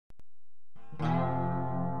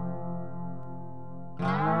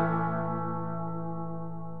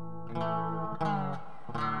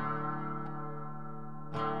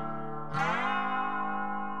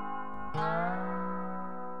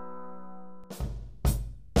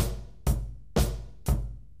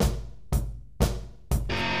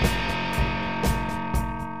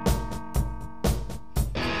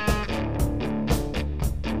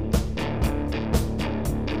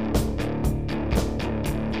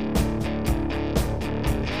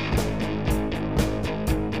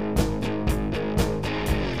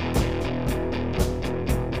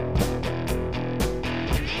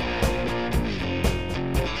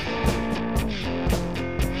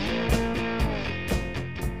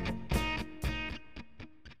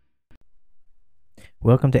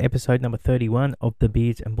Welcome to episode number 31 of the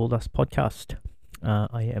Beards and Bulldust podcast.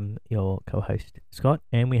 I am your co-host, Scott,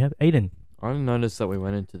 and we have Aiden. I noticed that we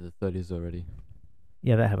went into the 30s already.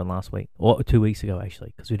 Yeah, that happened last week, or 2 weeks ago,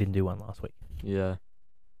 actually, because we didn't do one last week. Yeah,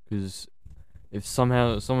 because if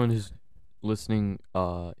somehow someone who's listening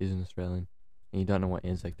isn't Australian and you don't know what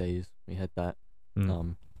Anzac Day is, we had that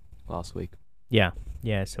last week. Yeah,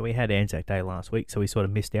 so we had Anzac Day last week, so we sort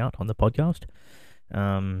of missed out on the podcast.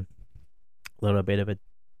 A little bit of a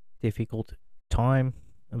difficult time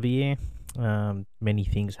of the year. Many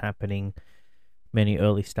things happening, many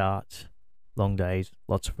early starts, long days,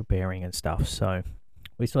 lots of preparing and stuff, so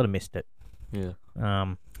we sort of missed it. Yeah.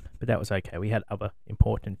 But that was okay. We had other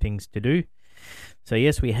important things to do. So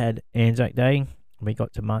yes, we had Anzac Day. We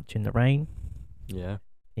got to march in the rain. Yeah.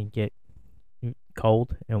 And get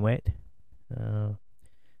cold and wet.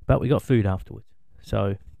 But we got food afterwards.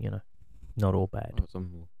 So, not all bad.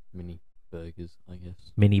 Some mini burgers, I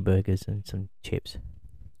guess. Mini burgers and some chips.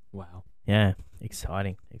 Wow. Yeah,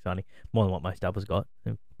 exciting. More than what most others got.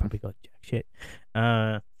 They probably got jack shit.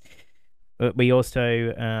 But we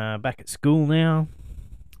also back at school now.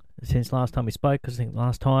 Since last time we spoke, because I think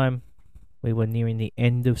last time we were nearing the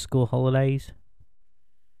end of school holidays.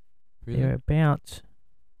 Really? They're about,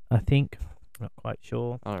 I think, not quite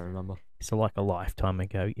sure. I don't remember. It's like a lifetime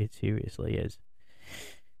ago. It seriously is.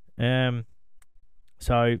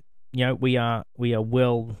 So we are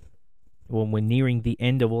well, we're nearing the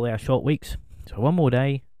end of all our short weeks. So one more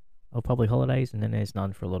day of public holidays, and then there's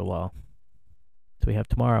none for a little while. So we have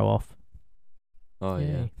tomorrow off. Oh,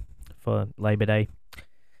 yeah. For Labor Day.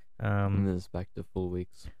 And then it's back to full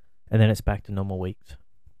weeks. And then it's back to normal weeks.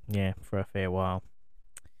 Yeah, for a fair while.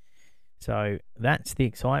 So that's the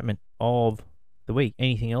excitement of the week.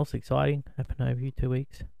 Anything else exciting happened over you 2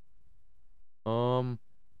 weeks? You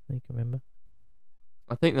can remember?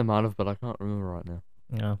 I think they might have, but I can't remember right now.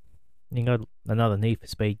 No. You got another Need for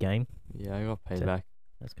Speed game. Yeah, I got Payback.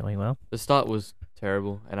 That's going well. The start was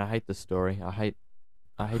terrible, and I hate the story. I hate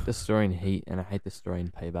the story in Heat, and I hate the story in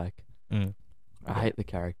Payback. I hate the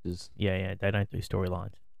characters. Yeah, they don't do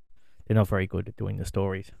storylines. They're not very good at doing the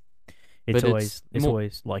stories. It's But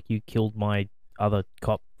always like you killed my other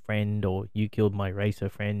cop friend, or you killed my racer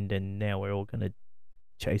friend, and now we're all gonna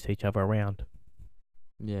chase each other around.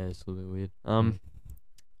 Yeah, it's a little bit weird.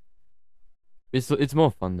 It's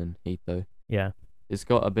more fun than Heat though. Yeah. It's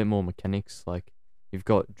got a bit more mechanics. Like you've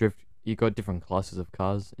got drift. You got different classes of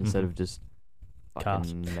cars instead of just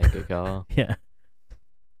Cars. fucking make a car. Yeah.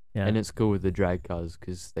 And it's cool with the drag cars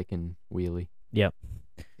because they can wheelie. Yep.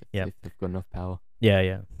 If they've got enough power.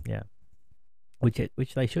 Yeah.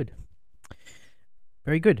 Which they should.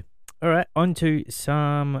 Very good. All right, on to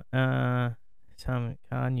some car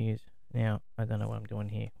news. Now, I don't know what I'm doing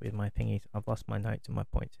here with my thingies. I've lost my notes and my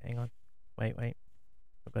points. Hang on. Wait.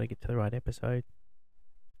 I've got to get to the right episode.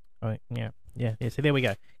 All right, yeah. So there we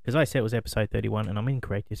go. Because I said it was episode 31, and I'm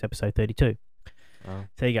incorrect. It's episode 32. Oh. So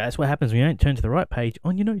there you go. That's what happens when you don't turn to the right page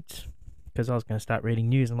on your notes. Because I was going to start reading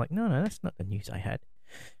news. I'm like, no, that's not the news I had.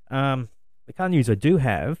 The car news I do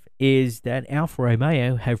have is that Alfa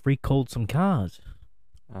Romeo have recalled some cars.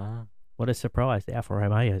 What a surprise. The Alfa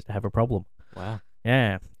Romeos to have a problem. Wow.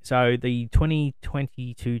 Yeah. So the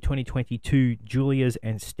 2022 Giulias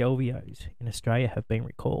and Stelvios in Australia have been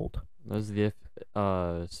recalled. Those are the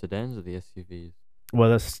sedans or the SUVs? Well,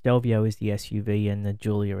 the Stelvio is the SUV and the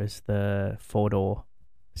Giulia is the four-door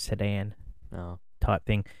sedan type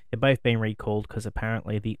thing. They're both been recalled because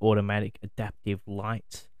apparently the automatic adaptive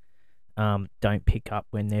lights don't pick up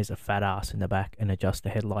when there's a fat ass in the back and adjust the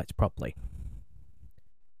headlights properly.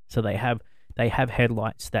 So they have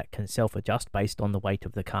headlights that can self-adjust based on the weight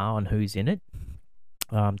of the car and who's in it,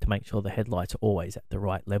 to make sure the headlights are always at the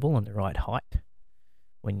right level and the right height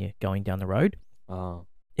when you're going down the road. Oh.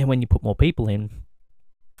 And when you put more people in,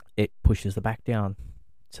 it pushes the back down,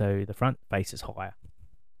 so the front faces higher.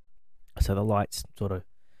 So the lights sort of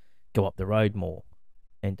go up the road more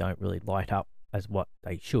and don't really light up as what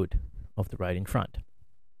they should of the road in front.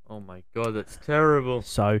 Oh my god, that's terrible.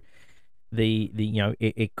 So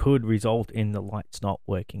it could result in the lights not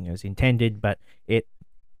working as intended, but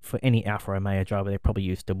for any Alfa Romeo driver, they're probably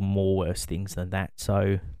used to more worse things than that.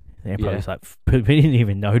 So they're probably like, we didn't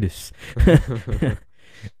even notice.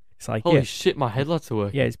 It's like, holy shit, my headlights are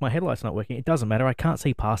working. Yeah, my headlights not working. It doesn't matter. I can't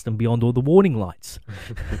see past them beyond all the warning lights.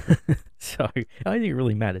 So I don't think it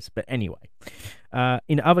really matters. But anyway,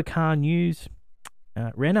 in other car news,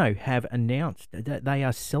 Renault have announced that they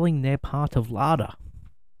are selling their part of Lada.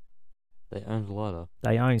 They own Lada.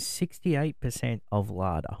 They own 68% of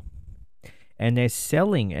Lada. And they're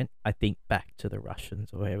selling it, I think, back to the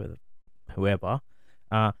Russians or whoever,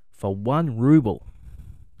 for 1 ruble.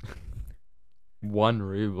 1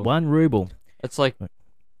 ruble. 1 ruble. It's like...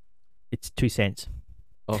 It's 2 cents.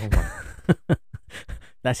 Oh, my...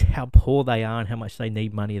 That's how poor they are and how much they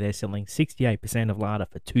need money. They're selling 68% of lard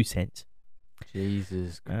for 2 cents.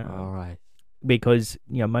 Jesus Christ. Because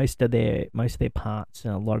most of their parts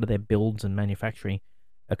and a lot of their builds and manufacturing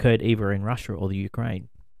occurred either in Russia or the Ukraine.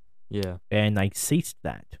 Yeah. And they ceased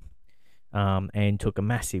that, and took a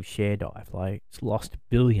massive share dive. Like, it's lost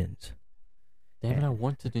billions. Damn it! I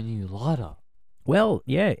wanted a new larder. Well,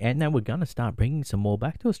 yeah, and they were gonna start bringing some more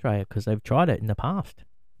back to Australia because they've tried it in the past,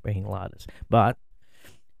 bringing larders, but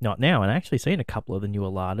not now. And I actually seen a couple of the newer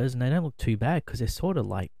larders, and they don't look too bad because they're sort of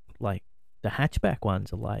like the hatchback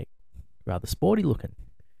ones are like rather sporty looking.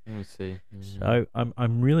 Let me see. So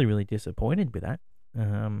I'm really, really disappointed with that,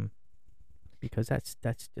 because that's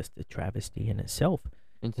just a travesty in itself.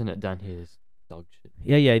 Internet down here is dog shit.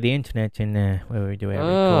 Yeah, the internet in where we do our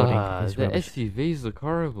recording is the rubbish. SUVs look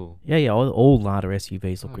horrible. Yeah, all larder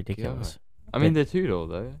SUVs look ridiculous. God. I mean, they're two-door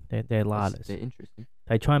though. They're larders. They're interesting.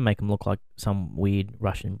 They try and make them look like some weird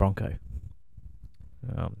Russian Bronco.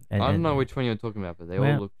 I don't know which one you're talking about, but they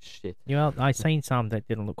all look shit. I seen some that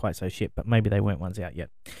didn't look quite so shit, but maybe they weren't ones out yet.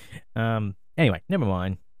 Anyway, never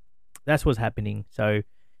mind. That's what's happening. So,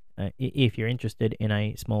 if you're interested in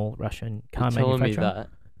a small Russian car manufacturer, telling me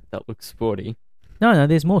that looks sporty. No,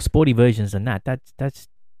 there's more sporty versions than that. That's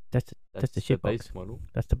the shit box. Base model.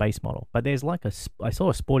 That's the base model. But there's like I saw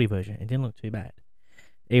a sporty version. It didn't look too bad.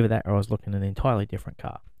 Either that, or I was looking at an entirely different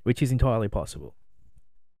car, which is entirely possible.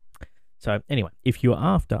 So anyway, if you're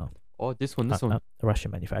after this one, a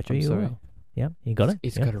Russian manufacturer, I'm sorry. Yeah, you got it.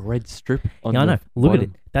 It's got a red strip on I know. Look bottom. at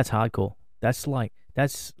it. That's hardcore. That's like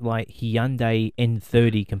Hyundai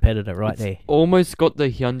N30 competitor right there. Almost got the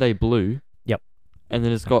Hyundai blue. Yep. And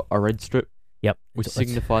then it's got a red strip. Yep. Which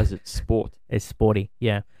signifies it's sport. It's sporty.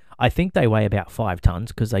 Yeah. I think they weigh about 5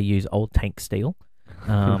 tons because they use old tank steel.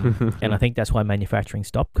 And I think that's why manufacturing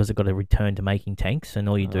stopped, because they've got to return to making tanks, and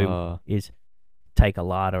all you do is take a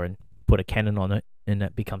larder and put a cannon on it, and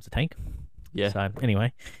it becomes a tank. Yeah. So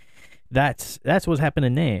anyway, that's what's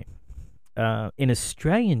happening there. In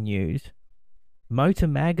Australian news, Motor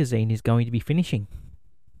Magazine is going to be finishing.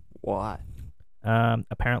 Why?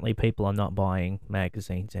 Apparently people are not buying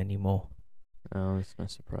magazines anymore. Oh, it's no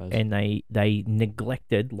surprise. And they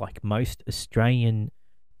neglected, like most Australian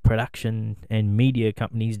production and media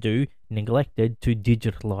companies do, neglected to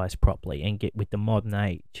digitalize properly and get with the modern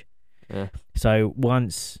age. Yeah. So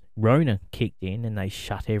once Rona kicked in and they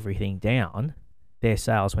shut everything down, their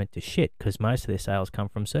sales went to shit, because most of their sales come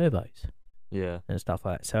from servos. Yeah. And stuff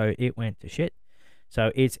like that. So it went to shit.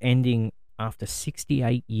 So it's ending after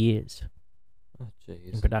 68 years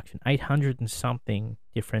in production. 800 and something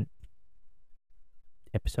different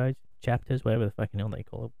episodes, chapters, whatever the fucking hell they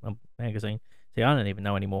call it, a magazine. See, I don't even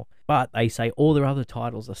know anymore. But they say all their other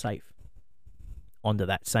titles are safe under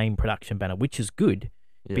that same production banner, which is good.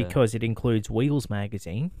 Yeah. Because it includes Wheels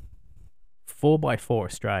Magazine, 4x4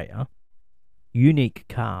 Australia, Unique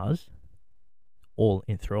Cars, all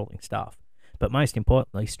enthralling stuff. But most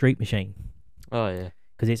importantly, Street Machine. Oh, yeah.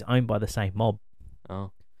 Because it's owned by the same mob.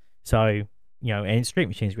 Oh. So, and Street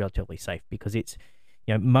Machine is relatively safe because it's,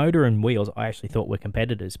 Motor and Wheels I actually thought were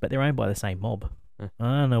competitors, but they're owned by the same mob. I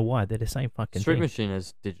don't know why. They're the same fucking Street thing. Machine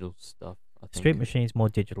has digital stuff, I think. Street Machine's more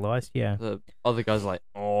digitalized, yeah. The other guys are like,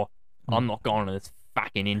 I'm not going to this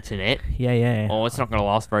fucking internet. Yeah. Oh, it's not going to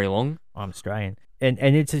last very long. I'm Australian. And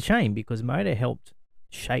it's a shame because Motor helped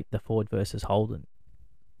shape the Ford versus Holden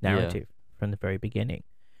narrative from the very beginning.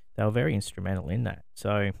 They were very instrumental in that.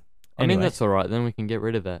 So, anyway. I mean, that's all right. Then we can get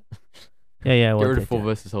rid of that. Yeah. Get rid of Ford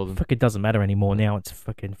versus Holden. Fuck, it doesn't matter anymore. Now it's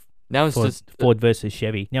fucking... Now it's just Ford versus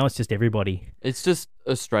Chevy. Now it's just everybody. It's just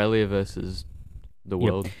Australia versus the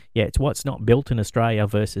world. Yeah, it's what's not built in Australia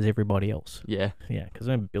versus everybody else. Yeah. Yeah, because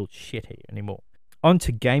they don't build shit here anymore. On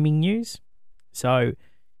to gaming news. So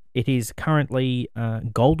it is currently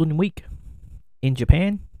Golden Week in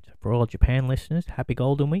Japan. So for all Japan listeners, happy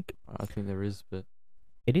Golden Week. I think there is, but...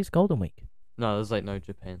 It is Golden Week. No, there's like no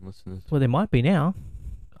Japan listeners. Well, there might be now.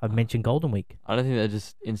 I've mentioned Golden Week. I don't think that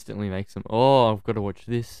just instantly makes them, I've got to watch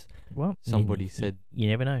this. Well, somebody said you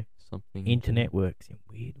never know. Something. Internet works in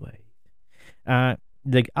weird ways.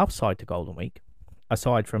 The upside to Golden Week,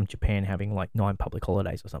 aside from Japan having like 9 public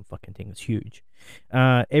holidays or some fucking thing, it's huge.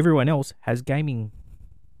 Everyone else has gaming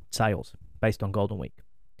sales based on Golden Week.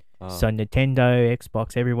 So Nintendo,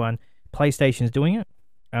 Xbox, everyone, PlayStation's doing it.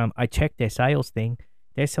 I checked their sales thing.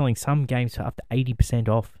 They're selling some games for up to 80%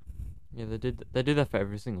 off. Yeah, they do that for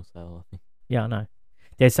every single sale, I think. Yeah, I know.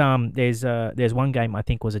 There's one game I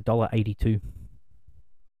think was $1.82.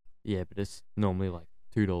 Yeah, but it's normally like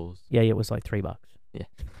 $2. Yeah, it was like $3. Yeah.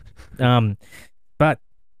 But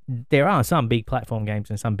there are some big platform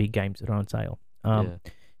games and some big games that are on sale.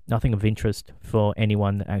 Nothing of interest for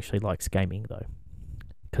anyone that actually likes gaming, though,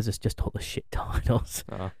 because it's just all the shit titles.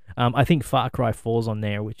 I think Far Cry 4's on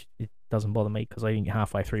there, which it doesn't bother me because I didn't get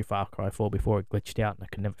halfway through Far Cry 4 before it glitched out and I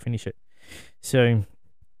could never finish it. So,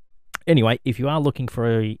 anyway, if you are looking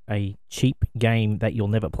for a cheap game that you'll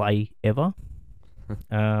never play ever,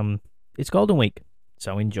 it's Golden Week,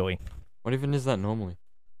 so enjoy. What even is that normally?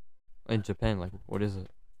 In Japan, like, what is it?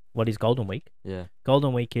 What is Golden Week? Yeah.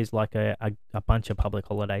 Golden Week is like a bunch of public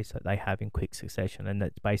holidays that they have in quick succession, and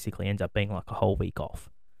that basically ends up being like a whole week off.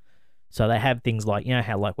 So they have things like, you know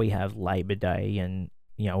how like we have Labor Day and,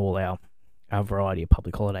 you know, all our variety of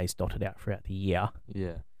public holidays dotted out throughout the year.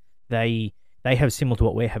 Yeah. They have similar to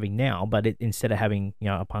what we're having now, but instead of having, you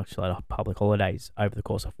know, a bunch of public holidays over the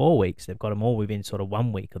course of 4 weeks, they've got them all within sort of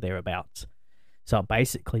 1 week or thereabouts. So it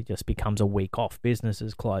basically just becomes a week off.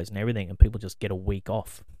 Businesses close and everything, and people just get a week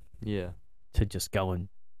off. Yeah. To just go and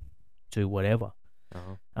do whatever.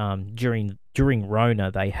 Uh-huh. During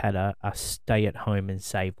Rona, they had a stay at home and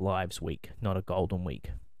save lives week, not a Golden Week.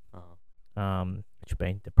 Uh-huh. Which has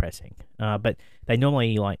been depressing. But they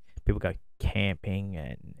normally, like, people go camping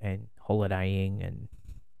and holidaying, and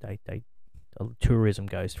the tourism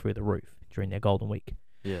goes through the roof during their Golden Week.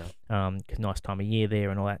 Yeah. 'Cause nice time of year there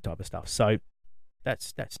and all that type of stuff. So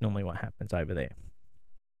that's normally what happens over there.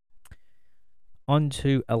 On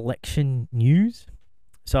to election news.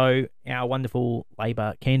 So our wonderful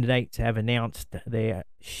Labor candidates have announced their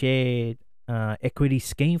shared equity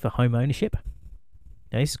scheme for home ownership.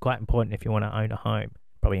 Now, this is quite important if you want to own a home,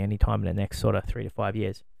 probably any time in the next sort of 3 to 5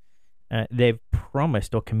 years. They've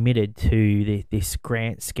promised or committed to this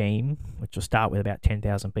grant scheme, which will start with about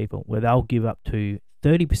 10,000 people, where they'll give up to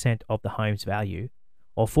 30% of the home's value,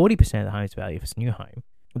 or 40% of the home's value if it's a new home.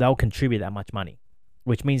 They'll contribute that much money,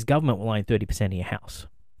 which means government will own 30% of your house.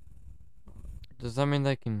 Does that mean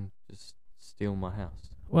they can just steal my house?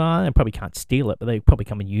 Well, they probably can't steal it, but they probably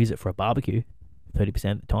come and use it for a barbecue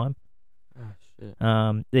 30% of the time. Oh, shit.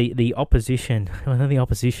 The opposition,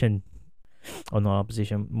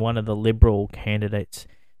 one of the Liberal candidates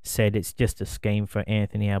said it's just a scheme for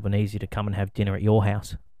Anthony Albanese to come and have dinner at your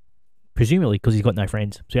house. Presumably because he's got no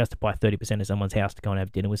friends, so he has to buy 30% of someone's house to go and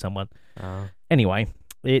have dinner with someone. Anyway,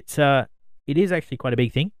 it is actually quite a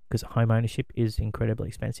big thing because home ownership is incredibly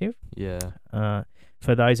expensive. Yeah.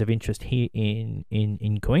 For those of interest here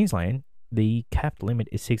in Queensland, the capped limit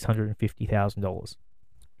is $650,000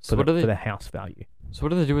 for the house value. So what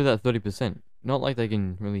do they do with that 30%? Not like they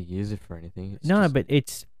can really use it for anything. No, but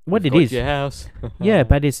it's what it is. Your house. Yeah,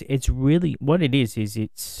 but it's really what it is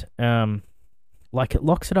it's like it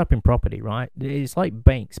locks it up in property, right? It's like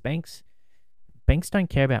banks. Banks don't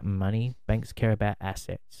care about money. Banks care about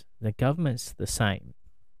assets. The government's the same,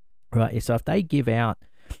 right? So if they give out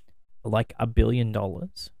like $1 billion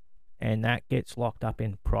and that gets locked up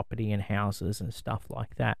in property and houses and stuff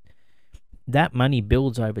like that, that money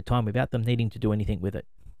builds over time without them needing to do anything with it.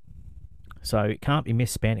 So it can't be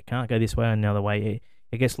misspent. It can't go this way or another way.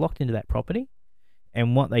 It gets locked into that property.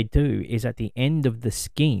 And what they do is at the end of the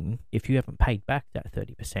scheme, if you haven't paid back that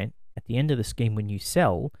 30%, at the end of the scheme when you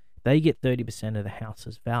sell, they get 30% of the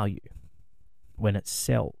house's value when it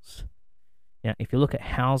sells. Now, if you look at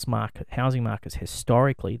housing markets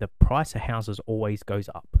historically, the price of houses always goes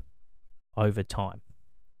up over time,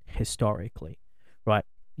 historically, right?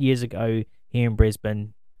 Years ago, here in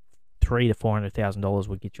Brisbane, $300,000 to $400,000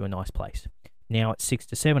 would get you a nice place. Now it's $600,000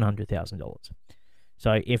 to $700,000.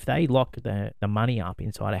 So if they lock the money up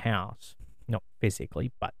inside a house, not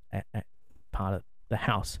physically, but at part of the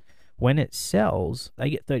house, when it sells, they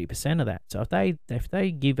get 30% of that. So if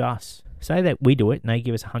they give us, say that we do it and they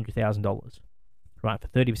give us $100,000, right, for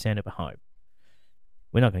 30% of a home,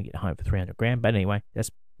 we're not going to get a home for $300,000. But anyway, that's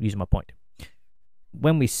using my point.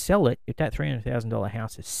 When we sell it, if that $300,000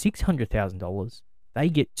 house is $600,000, they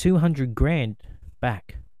get $200,000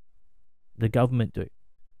 back. The government do,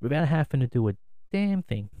 without having to do a damn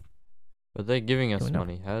thing. But they're giving us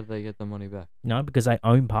money. How do they get the money back? No, because they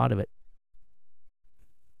own part of it.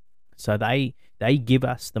 So they give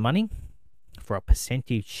us the money for a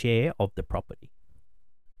percentage share of the property.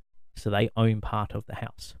 So they own part of the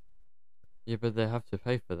house. Yeah, but they have to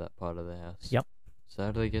pay for that part of the house. Yep. So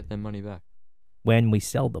how do they get their money back? When we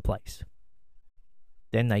sell the place,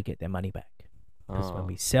 then they get their money back. Because when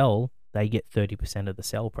we sell, they get 30% of the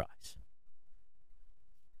sell price.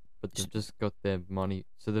 But they've just got their money,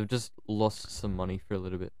 so they've just lost some money for a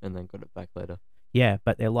little bit and then got it back later. Yeah,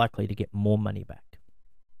 but they're likely to get more money back.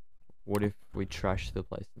 What if we trash the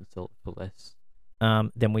place and sell it for less?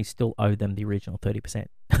 Then we still owe them the original 30%.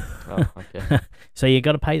 Oh, okay. So you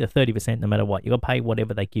got to pay the 30% no matter what. You got to pay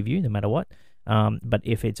whatever they give you no matter what. But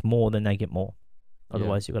if it's more, then they get more.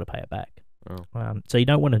 Otherwise, you got to pay it back. Oh. So you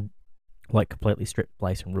don't want to like completely strip the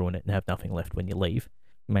place and ruin it and have nothing left when you leave,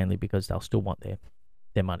 mainly because they'll still want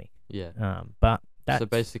their money. Yeah. But that's... So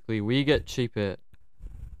basically, we kind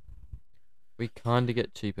of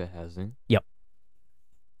get cheaper housing. Yep.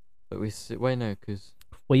 But wait, no, because...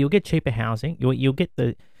 Well, you'll get cheaper housing. You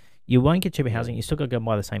won't get cheaper housing. You still got to go and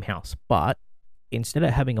buy the same house. But instead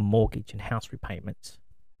of having a mortgage and house repayments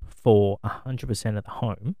for 100% of the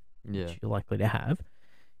home, which you're likely to have,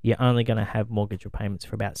 you're only going to have mortgage repayments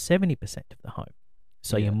for about 70% of the home.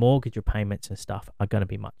 So your mortgage repayments and stuff are going to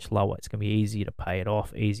be much lower. It's going to be easier to pay it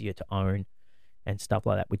off, easier to own, and stuff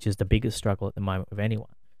like that, which is the biggest struggle at the moment with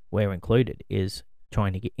anyone. We're included, is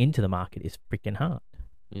trying to get into the market is freaking hard.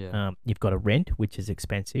 Yeah. You've got to rent, which is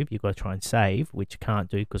expensive. You've got to try and save, which you can't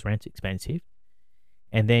do because rent's expensive.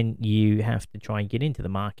 And then you have to try and get into the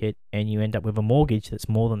market, and you end up with a mortgage that's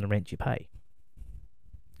more than the rent you pay.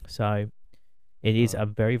 So it is a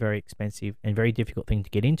very, very expensive and very difficult thing to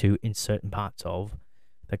get into in certain parts of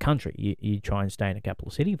the country. You try and stay in a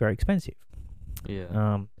capital city, very expensive.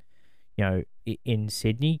 Yeah. In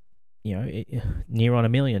Sydney, near on $1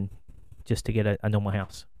 million just to get a normal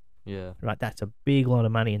house. Yeah. Right, that's a big lot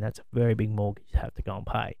of money, and that's a very big mortgage to have to go and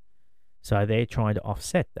pay. So they're trying to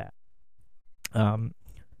offset that.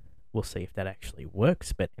 We'll see if that actually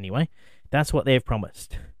works, but anyway, that's what they've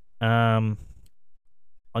promised. On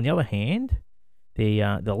the other hand,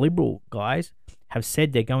 the Liberal guys have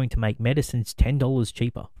said they're going to make medicines $10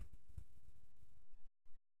 cheaper.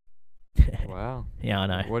 Wow. Yeah, I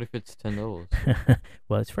know. What if it's $10?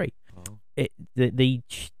 Well, it's free. Oh.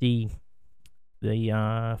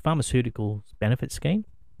 The pharmaceutical benefit scheme,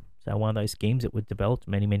 so one of those schemes that was developed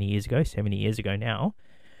many, many years ago, 70 years ago now,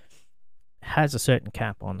 has a certain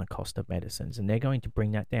cap on the cost of medicines, and they're going to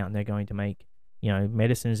bring that down. They're going to make,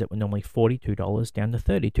 medicines that were normally $42 down to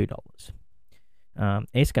 $32.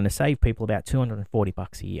 It's going to save people about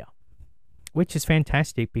 $240 a year, which is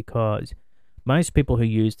fantastic because most people who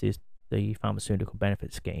use the pharmaceutical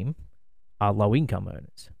benefit scheme are low-income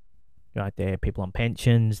earners. Right, they're people on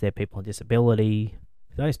pensions, they're people on disability,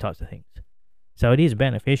 those types of things. So it is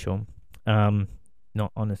beneficial,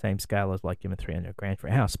 not on the same scale as like giving $300,000 for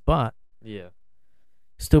a house, but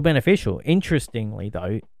still beneficial. Interestingly,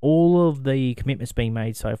 though, all of the commitments being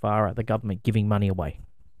made so far are the government giving money away.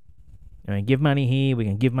 Give money here, we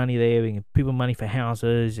can give money there, we can give people money for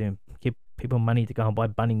houses, and give people money to go and buy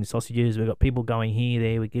Bunnings sausages. We've got people going here,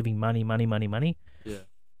 there, we're giving money. Yeah.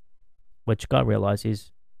 What you got to realize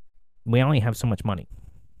is, we only have so much money.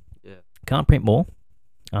 Yeah. Can't print more.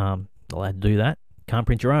 Not allowed to do that. Can't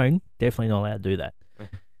print your own. Definitely not allowed to do that.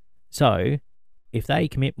 So, if they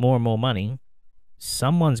commit more and more money,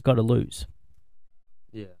 someone's got to lose.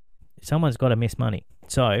 Yeah. Someone's got to miss money.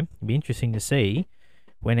 So, it'll be interesting to see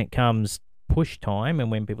when it comes push time and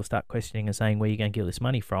when people start questioning and saying, where are you going to get this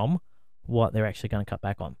money from, what they're actually going to cut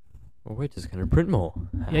back on. Well, we're just going to print more.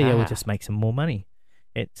 Yeah, we'll just make some more money.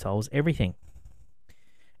 It solves everything.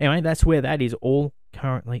 Anyway, that's where that is all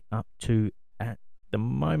currently up to at the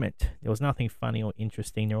moment. There was nothing funny or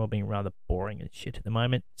interesting. They're all being rather boring and shit at the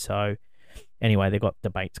moment. So, anyway, they've got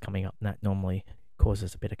debates coming up, and that normally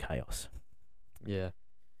causes a bit of chaos. Yeah.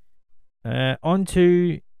 On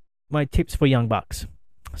to my tips for young bucks.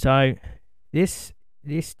 So, this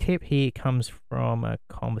tip here comes from a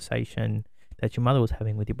conversation that your mother was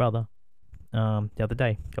having with your brother the other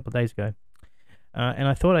day, a couple of days ago. And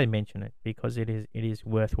I thought I'd mention it because it is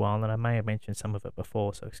worthwhile, and I may have mentioned some of it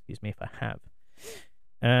before, so excuse me if I have.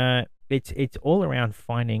 It's all around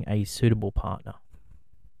finding a suitable partner.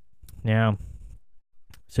 Now,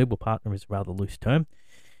 suitable partner is a rather loose term,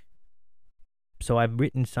 so I've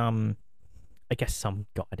written some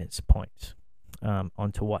guidance points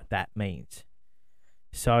onto what that means.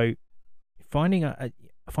 So, finding a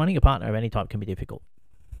partner of any type can be difficult.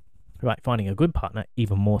 Right, finding a good partner,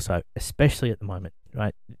 even more so, especially at the moment,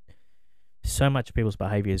 right? So much of people's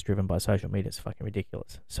behavior is driven by social media, it's fucking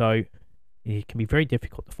ridiculous. So, it can be very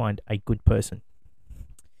difficult to find a good person.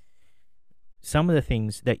 Some of the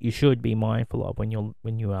things that you should be mindful of when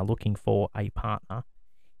you are looking for a partner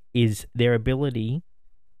is their ability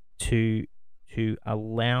to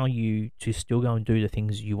allow you to still go and do the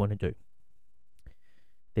things you want to do.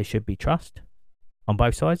 There should be trust on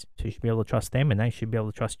both sides, so you should be able to trust them, and they should be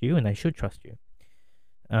able to trust you, and they should trust you.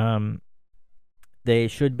 There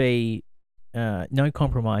should be no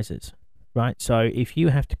compromises, right? So if you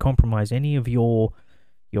have to compromise any of your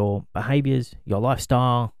behaviors, your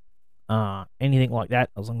lifestyle, anything like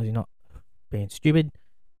that, as long as you're not being stupid,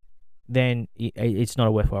 then it's not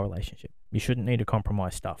a worthwhile relationship. You shouldn't need to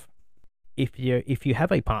compromise stuff. If you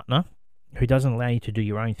have a partner who doesn't allow you to do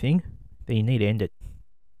your own thing, then you need to end it.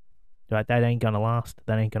 Right? That ain't gonna last.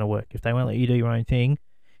 That ain't gonna work. If they won't let you do your own thing,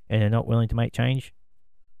 and they're not willing to make change,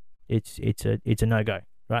 it's a no go.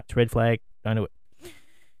 Right? It's a red flag. Don't do it.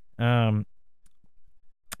 And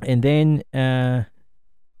then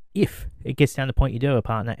if it gets down to the point you do have a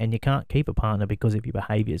partner and you can't keep a partner because of your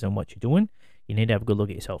behaviours and what you're doing, you need to have a good look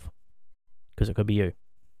at yourself, because it could be you.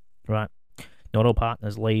 Right? Not all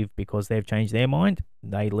partners leave because they've changed their mind.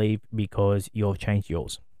 They leave because you've changed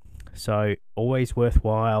yours. So always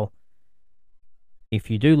worthwhile, if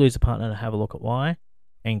you do lose a partner, to have a look at why,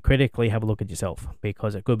 and critically have a look at yourself,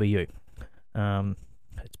 because it could be you.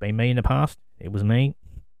 It's been me in the past. It was me.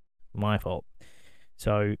 My fault.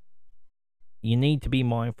 So you need to be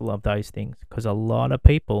mindful of those things, because a lot of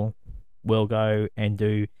people will go and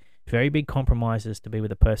do very big compromises to be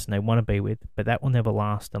with the person they want to be with, but that will never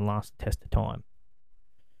last and last the test of time.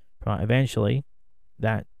 Right? Eventually,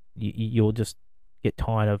 that you'll just get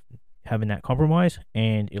tired of having that compromise,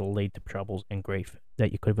 and it'll lead to troubles and grief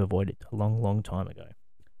that you could have avoided a long, long time ago.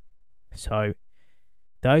 So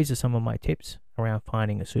those are some of my tips around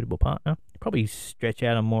finding a suitable partner. Probably stretch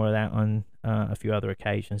out on more of that on a few other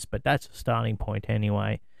occasions, but that's a starting point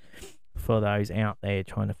anyway for those out there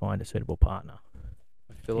trying to find a suitable partner.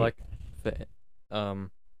 I feel like for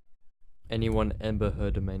anyone Amber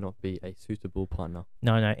Heard may not be a suitable partner.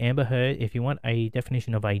 No, Amber Heard, if you want a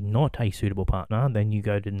definition of a not a suitable partner, then you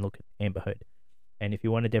go and look at Amber Heard. And if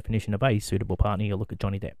you want a definition of a suitable partner, you look at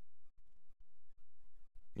Johnny Depp.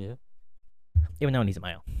 Yeah. Even though he's a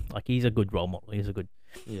male. Like, he's a good role model. He's a good,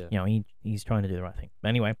 he's trying to do the right thing. But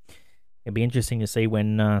anyway, it'll be interesting to see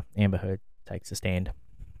when Amber Heard takes a stand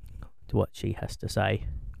to what she has to say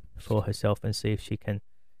for herself, and see if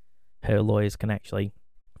her lawyers can actually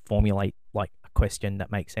formulate like a question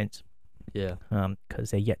that makes sense. Yeah.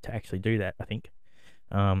 Because they're yet to actually do that, I think.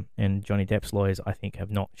 And Johnny Depp's lawyers, I think,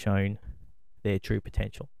 have not shown their true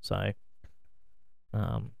potential. So,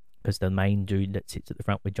 because the main dude that sits at the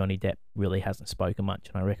front with Johnny Depp really hasn't spoken much,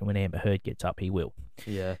 and I reckon when Amber Heard gets up, he will.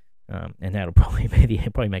 Yeah. And that'll probably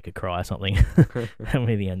probably make her cry or something. That'll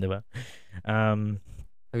be the end of it.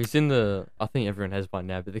 Have you seen I think everyone has by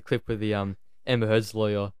now, but the clip with the Amber Heard's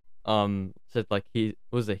lawyer said like he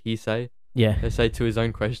say? Yeah. They say to his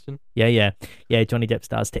own question. Yeah. Johnny Depp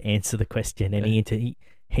starts to answer the question, and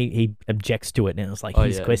he objects to it, and it's like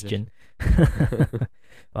his question.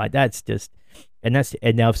 Like, that's just, and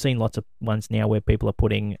now I've seen lots of ones now where people are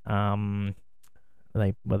putting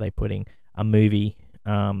they putting a movie.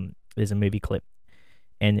 There's a movie clip,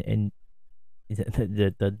 and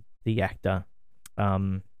the actor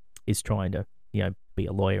is trying to be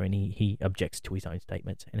a lawyer, and he objects to his own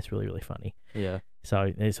statements, and it's really, really funny. Yeah.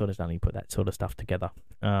 So they're sort of starting to put that sort of stuff together.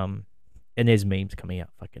 And there's memes coming out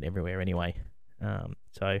fucking everywhere anyway.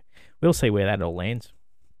 So we'll see where that all lands.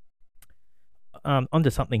 Onto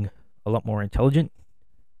something a lot more intelligent.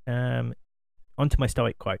 Onto my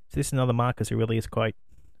Stoic quote. So this is another Marcus Aurelius quote.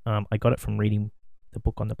 I got it from reading the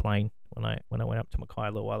book on the plane when I went up to Mackay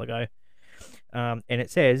a little while ago. And it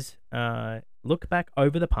says, look back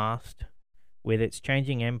over the past with its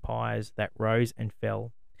changing empires that rose and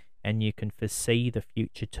fell, and you can foresee the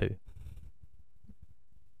future too.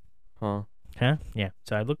 Huh? Yeah.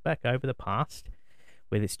 So look back over the past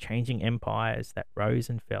with its changing empires that rose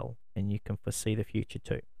and fell, and you can foresee the future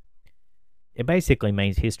too. It basically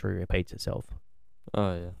means history repeats itself.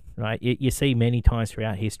 Oh, yeah. Right? You see many times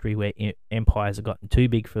throughout history where empires have gotten too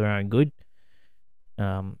big for their own good,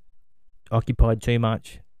 occupied too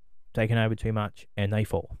much, taken over too much, and they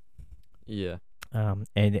fall. Yeah. And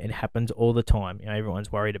it happens all the time.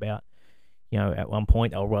 Everyone's worried about, at one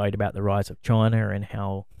point they were worried about the rise of China and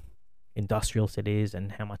how industrialist it is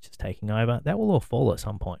and how much it's taking over. That will all fall at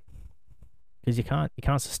some point, because you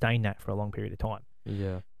can't sustain that for a long period of time.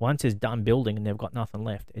 Yeah. Once it's done building and they've got nothing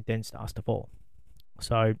left, it then starts to fall.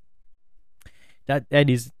 So that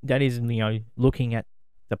is looking at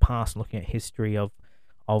the past, looking at history of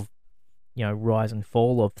rise and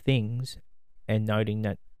fall of things, and noting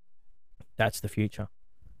that that's the future.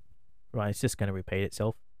 Right? It's just going to repeat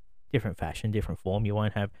itself, different fashion, different form. You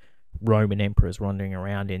won't have Roman emperors wandering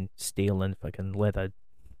around in steel and fucking leather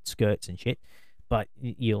skirts and shit, but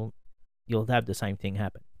you'll have the same thing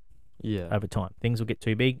happen. Yeah. Over time, things will get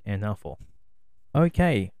too big and they'll fall.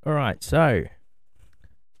 Okay, all right. So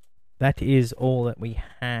that is all that we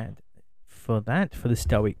had for the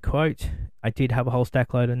Stoic quote. I did have a whole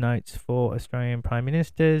stack load of notes for Australian Prime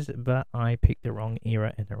Ministers, but I picked the wrong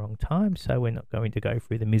era and the wrong time, so we're not going to go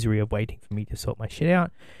through the misery of waiting for me to sort my shit out.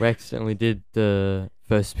 We accidentally did the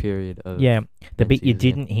first period of the bit you Menzies,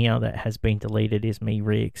 didn't hear that has been deleted is me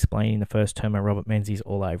re-explaining the first term of Robert Menzies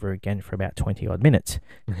all over again for about 20 odd minutes.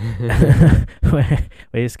 We're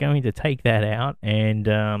just going to take that out, and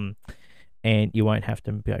you won't have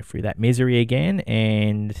to go through that misery again,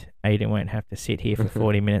 and Aidan won't have to sit here for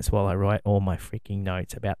 40 minutes while I write all my freaking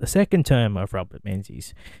notes about the second term of Robert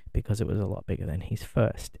Menzies, because it was a lot bigger than his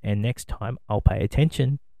first. And next time I'll pay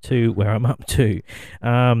attention to where I'm up to.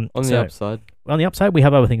 On the upside, we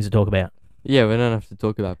have other things to talk about. Yeah, we don't have to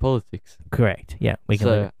talk about politics. Correct. Yeah, we can.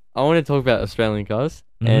 So I want to talk about Australian cars,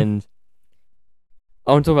 and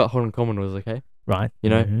I want to talk about Holden Commodores. Okay. Right. You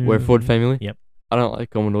know, we're a Ford family. Yep. I don't like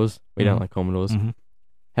Commodores. We don't like Commodores. Mm-hmm.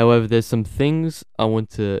 However, there's some things I want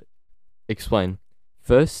to explain.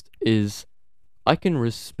 First is I can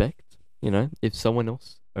respect, if someone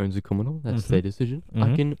else owns a Commodore, that's their decision.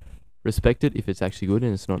 I can respect it if it's actually good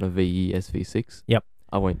and it's not a VE SV6. Yep.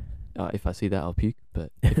 I won't. If I see that, I'll puke.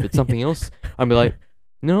 But if it's something else, I'll be like,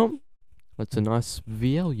 no, that's a nice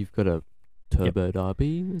VL. You've got a turbo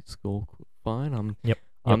derby. It's all fine.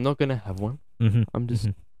 I'm not gonna have one. I'm just.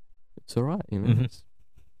 It's all right.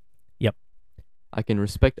 Yep. I can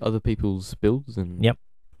respect other people's builds and. Yep.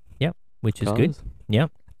 Which is good.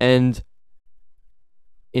 Yep. And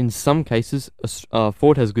in some cases,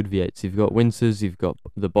 Ford has good V8s. You've got Windsors, you've got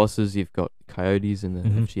the Bosses, you've got Coyotes and the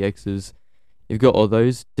FGXs. You've got all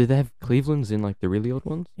those. Did they have Clevelands in like the really old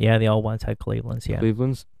ones? Yeah, the old ones had Clevelands. Yeah.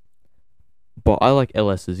 Clevelands. But I like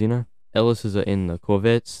LSs. LSs are in the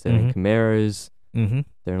Corvettes. They're in Camaros.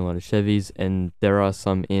 They're in a lot of Chevys, and there are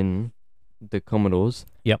some in the Commodores.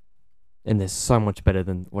 Yep. And they're so much better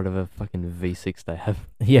than whatever fucking V6 they have.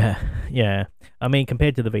 Yeah. I mean,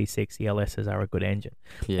 compared to the V6, the LSs are a good engine.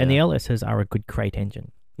 Yeah. And the LSs are a good crate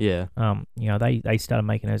engine. Yeah. They started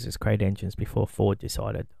making those as crate engines before Ford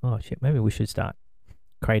decided, oh shit, maybe we should start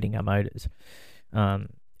crating our motors,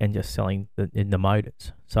 and just selling the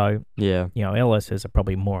motors. So yeah, LSs are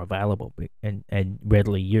probably more available and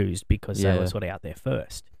readily used because they were sort of out there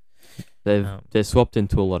first. They're swapped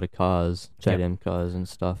into a lot of cars, JDM cars and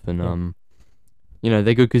stuff, and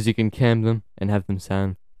they're good because you can cam them and have them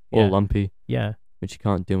sound all lumpy. Yeah, which you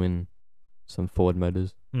can't do in some Ford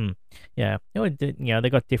motors. Yeah, they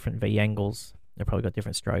got different V angles. They probably got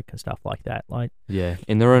different stroke and stuff like that. Like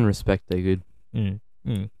in their own respect, they're good.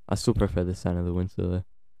 I still prefer the sound of the Windsor though.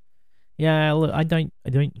 Yeah, look, I don't.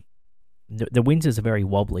 The Windsor's a very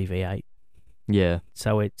wobbly V8. Yeah.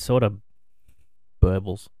 So it sort of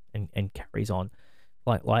burbles and carries on,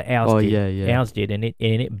 like ours did. Yeah. Ours did, and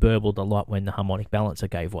it burbled a lot when the harmonic balancer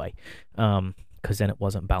gave way. Because then it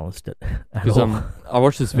wasn't balanced at all. I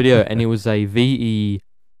watched this video and it was a VE.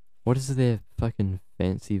 What is their fucking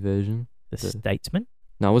fancy version? The Statesman?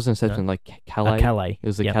 No, it wasn't a Statesman. Like Calais. Calais. It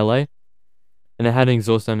was a Calais, and it had an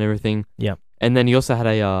exhaust and everything. Yep. And then he also had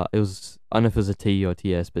a. It was, I don't know if it was a T or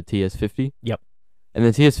TS, but TS50. Yep. And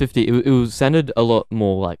the TS50, it sounded a lot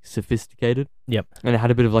more like sophisticated. Yep. And it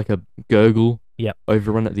had a bit of like a gurgle. Yep.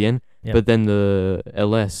 Overrun at the end. Yep. But then the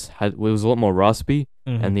LS it was a lot more raspy,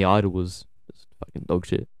 and the idle was fucking dog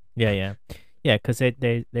shit. Yeah. Because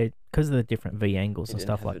they because of the different V angles and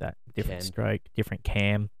stuff like that, different stroke, different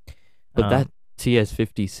cam. But that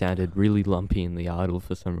TS50 sounded really lumpy in the idle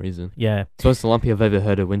for some reason. Yeah, it's most lumpy I've ever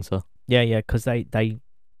heard of Windsor. Yeah, because they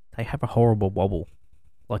have a horrible wobble,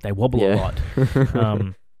 like they wobble a lot.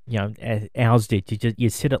 Ours did. You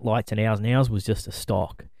sit at lights, and ours was just a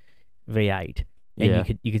stock V8,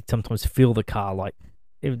 and you could sometimes feel the car like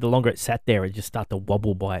the longer it sat there, it just start to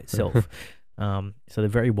wobble by itself. So they're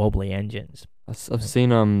very wobbly engines. I've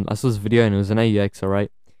seen I saw this video and it was an AUX,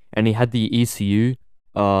 alright, and he had the ECU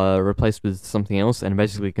replaced with something else and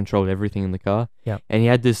basically controlled everything in the car. Yeah. And he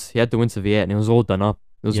had the Windsor V8 and it was all done up.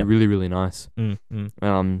 It was really, really nice. And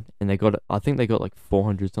I think they got like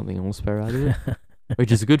 400 something horsepower out of it,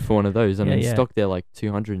 which is good for one of those. I mean, stock they're like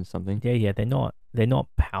 200 and something. Yeah. They're not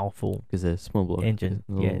powerful because they're small block engine.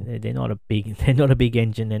 They're not a big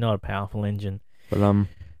engine. They're not a powerful engine. But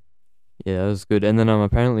yeah, that was good. And then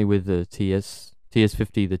apparently with the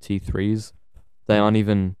TS50, the T3s, they aren't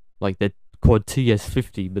even like they're called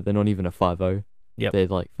TS50, but they're not even a 5.0. Yep. They're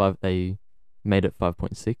like they made it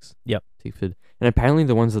 5.6. Yep. Tickford. And apparently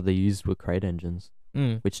the ones that they used were crate engines,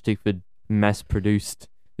 which Tickford mass produced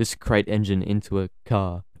this crate engine into a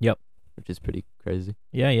car. Yep. Which is pretty crazy.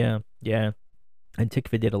 Yeah. And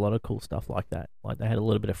Tickford did a lot of cool stuff like that. Like they had a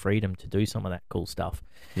little bit of freedom to do some of that cool stuff.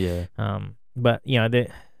 Yeah. But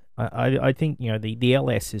I think the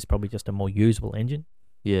LS is probably just a more usable engine.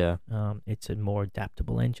 Yeah. It's a more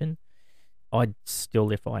adaptable engine. I'd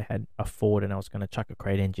still, if I had a Ford and I was going to chuck a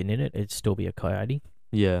crate engine in it, it'd still be a Coyote.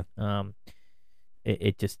 Yeah.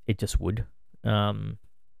 It just would.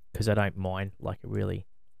 because I don't mind like a really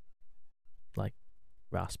like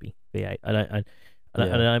raspy V8. I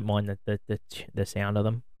don't mind the sound of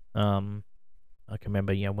them. I can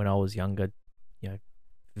remember, when I was younger,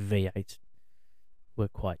 V8s were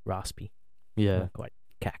quite raspy. Yeah. Quite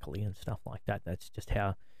cackly and stuff like that. That's just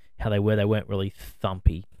how they were. They weren't really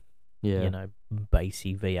thumpy, Yeah.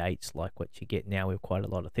 bassy V8s like what you get now with quite a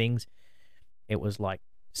lot of things. It was like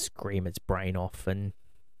scream its brain off and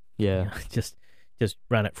just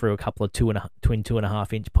run it through a couple of twin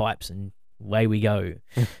 2.5 inch pipes and away we go.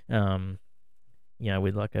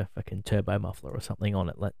 With like a fucking turbo muffler or something on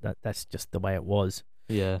it. That's just the way it was.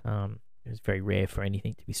 Yeah. It was very rare for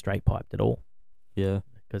anything to be straight piped at all. Yeah.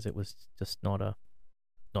 Because it was just not a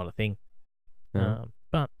thing. Yeah.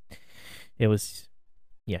 But it was,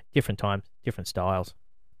 different times, different styles.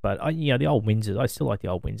 But the old Windsors, I still like the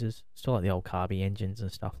old Windsors. Still like the old carby engines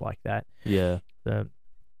and stuff like that. Yeah. The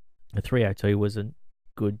 302 was a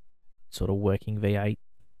good sort of working V8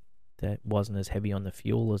 that wasn't as heavy on the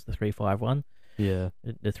fuel as the 351. Yeah.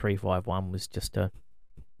 The 351 was just a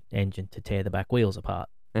engine to tear the back wheels apart.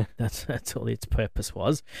 That's all its purpose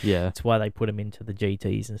was. Yeah. That's why they put them into the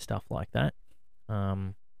GTs and stuff like that.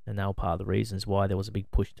 And they were part of the reasons why there was a big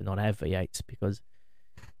push to not have V8s, because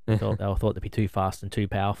they were thought to be too fast and too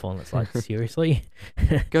powerful. And it's like, seriously?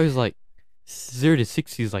 Goes like 0 to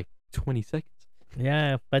 60 is like 20 seconds.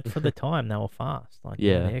 Yeah, but for the time they were fast. Like the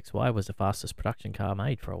XY was the fastest production car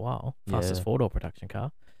made for a while, fastest four-door production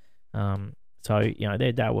car. So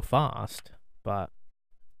they were fast, but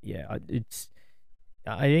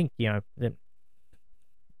I think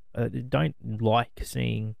don't like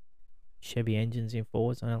seeing Chevy engines in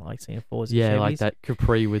Fords. I don't like seeing Fords in Chevys. Yeah, like that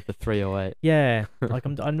Capri with the 308. Yeah, like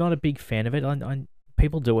I'm not a big fan of it.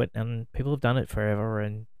 People do it, and people have done it forever,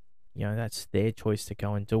 and that's their choice to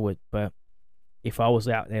go and do it. But if I was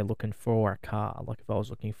out there looking for a car, like if I was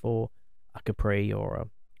looking for a Capri or a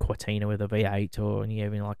Cortina with a V8 or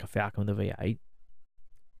even like a Falcon with a V8,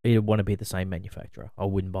 it'd want to be the same manufacturer. I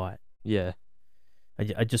wouldn't buy it. Yeah.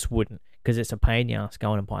 I just wouldn't, because it's a pain in the ass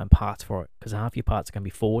going and buying parts for it, because half your parts are going to be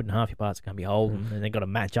Ford and half your parts are going to be Holden, and they've got to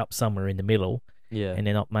match up somewhere in the middle, and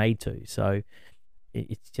they're not made to. So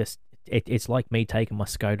it's like me taking my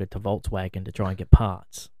Skoda to Volkswagen to try and get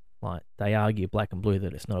parts. Like, they argue black and blue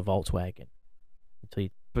that it's not a Volkswagen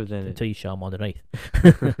until you show them underneath.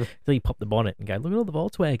 Until you pop the bonnet and go, look at all the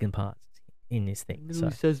Volkswagen parts in this thing.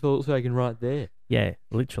 It says Volkswagen right there. Yeah,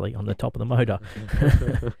 literally on the top of the motor.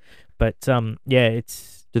 But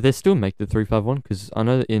it's. Do they still make the 351? Because I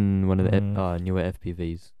know in one of the newer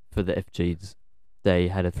FPVs for the FGs, they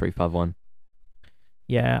had a 351.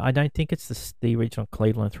 Yeah, I don't think it's the original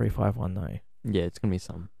Cleveland 351 though. Yeah, it's gonna be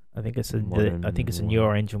some. I think it's a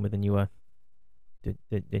newer engine with a newer,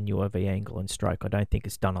 the newer V angle and stroke. I don't think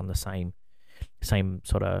it's done on the same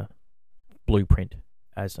sort of blueprint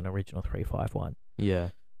as an original 351. Yeah.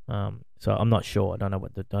 So I'm not sure. I don't know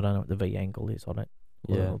what the V angle is on it.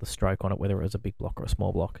 Yeah. Or the stroke on it, whether it was a big block or a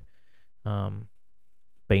small block.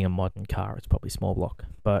 Being a modern car, it's probably small block.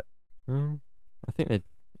 But I think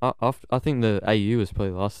I think the AU was probably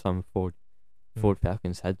the last time Ford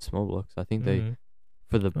Falcons had small blocks. I think they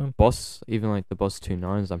for the Boss, even like the Boss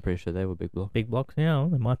 29s, I'm pretty sure they were big blocks. Big blocks, yeah,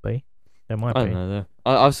 they might be. I don't know though.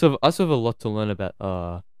 I still have a lot to learn about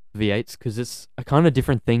V8s, because it's a kind of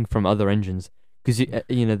different thing from other engines. Because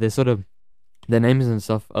they're sort of, their names and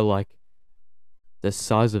stuff are like the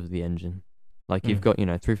size of the engine. Like you've got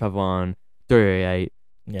 351, 388,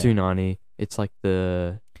 290. It's like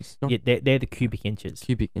they're the cubic inches.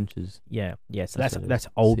 Cubic inches. Yeah. So that's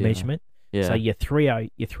old measurement. Yeah. So your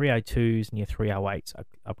 302s and your 308s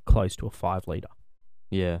are close to a 5 litre.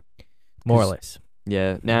 Yeah. More or less.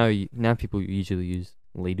 Yeah. Now people usually use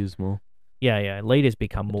litres more. Yeah. Litres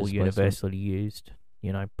become more universally used.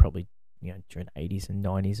 Probably during the 80s and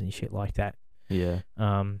 90s and shit like that. Yeah.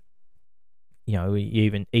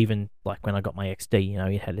 Even like when I got my XD,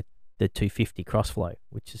 it had the 250 crossflow,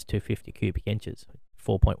 which is 250 cubic inches,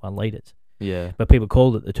 4.1 litres. Yeah. But people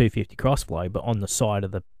called it the 250 crossflow, but on the side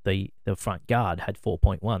of the front guard had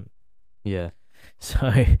 4.1. Yeah.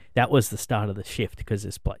 So that was the start of the shift, because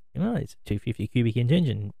it's like, it's a 250 cubic inch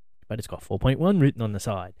engine, but it's got 4.1 written on the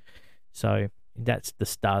side. So that's the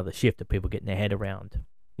start of the shift of people getting their head around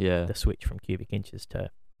the switch from cubic inches to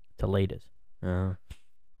litres.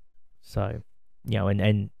 So,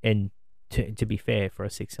 and to be fair, for a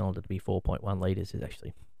 6-cylinder to be 4.1 litres is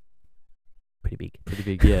actually pretty big. Pretty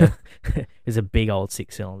big, yeah. It's a big old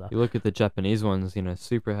 6-cylinder. You look at the Japanese ones,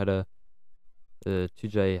 Supra had the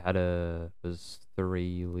 2J was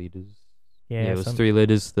 3 litres. Yeah, it was 3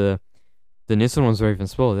 litres. The The Nissan ones were even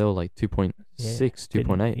smaller. They were like 2.6, Yeah,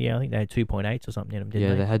 2.8. Yeah, I think they had 2.8s or something in them, didn't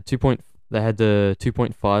Yeah, they? they had the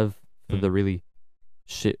 2.5 for the really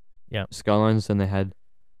shit Skylines, and they had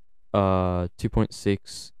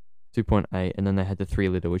 2.6, 2.8, and then they had the 3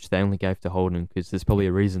 liter, which they only gave to Holden because there's probably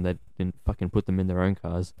a reason they didn't fucking put them in their own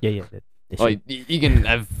cars. Yeah. Oh, you can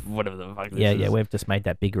have whatever the fuck. Yeah, we've just made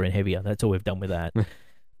that bigger and heavier. That's all we've done with that.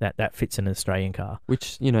 that fits in an Australian car.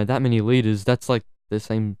 Which, that many liters, that's like the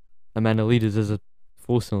same amount of liters as a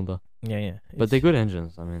 4-cylinder. Yeah. But they're good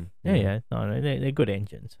engines. I mean. Yeah. No, they're good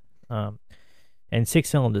engines. And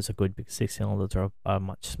 6-cylinders are good because 6-cylinders are a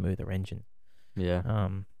much smoother engine. Yeah.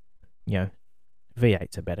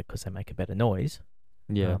 V8s are better because they make a better noise.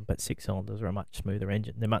 Yeah. But 6-cylinders are a much smoother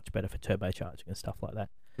engine. They're much better for turbocharging and stuff like that.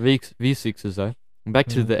 V6s though. Back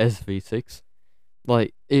to the SV6.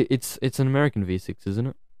 Like it's an American V6, isn't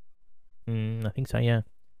it? I think so. Yeah.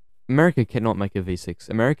 America cannot make a V6.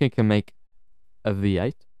 America can make a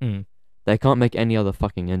V8. They can't make any other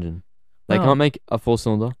fucking engine. They can't make a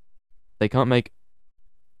 4-cylinder. They can't make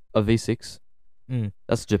a V6.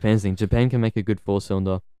 That's Japan's thing. Japan can make a good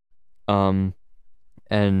 4-cylinder, and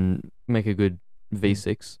make a good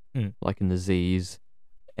V6, like in the Zs,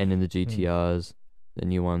 and in the GTRs, the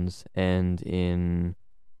new ones, and in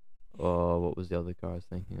what was the other car I was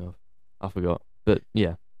thinking of? I forgot. But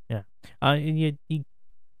yeah.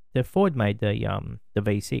 The Ford made the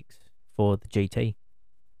V6 for the GT.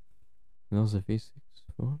 That was a V6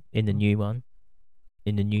 Ford? In the new one.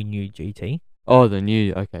 In the new GT. Oh, the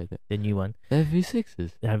new, okay. The new one. They're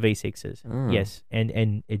V6s? They're V6s, yes.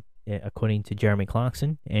 And it, according to Jeremy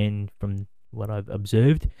Clarkson, and from what I've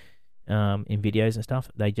observed in videos and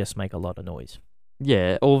stuff, they just make a lot of noise.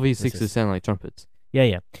 Yeah, all V6s sound like trumpets.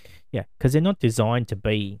 Yeah, because they're not designed to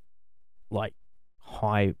be like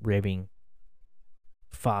high revving,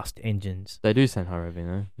 fast engines. They do sound high revving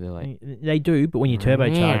though. They're like they do, but when you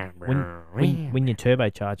turbocharge, when you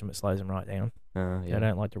turbocharge them, it slows them right down. Yeah. They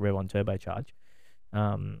don't like to rev on turbocharge.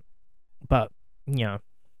 But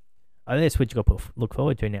that's what you got to look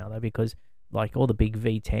forward to now though, because like all the big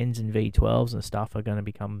V10s and V12s and stuff are going to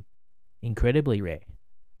become incredibly rare.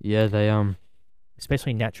 Yeah, they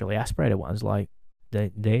especially naturally aspirated ones, like they're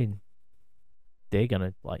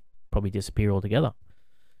gonna like probably disappear altogether.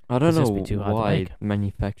 I don't know why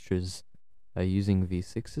manufacturers are using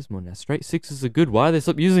V6s more now. Straight 6s are good. Why are they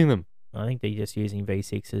stop using them? I think they're just using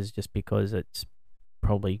V6s just because it's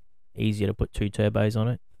probably easier to put 2 turbos on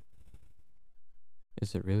it.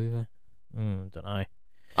 Is it really though? Don't know. I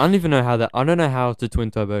don't even know how I don't know how to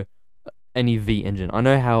twin turbo any V engine. I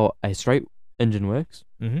know how a straight engine works.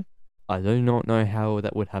 I do not know how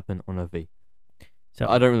that would happen on a V. So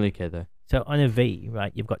I don't really care though. So on a V,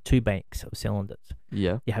 right, you've got 2 banks of cylinders.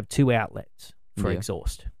 Yeah. You have 2 outlets for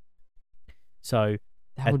exhaust. So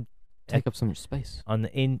that would take up so much space. On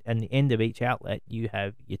the end of each outlet, you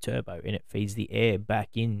have your turbo, and it feeds the air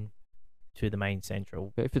back in to the main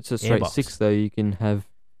central. But if it's a straight 6 though, you can have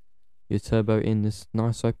your turbo in this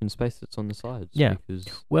nice open space that's on the sides. Yeah.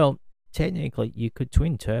 Well, technically, you could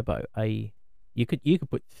twin turbo you could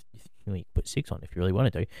put 6 on if you really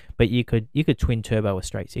wanted to, but you could twin turbo a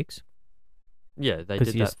straight 6. Yeah, they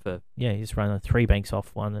did that for. Yeah, you just run 3 banks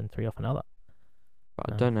off one and 3 off another.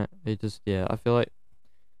 I don't know. It just I feel like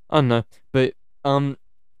I don't know, but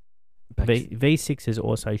V6 has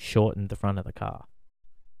also shortened the front of the car.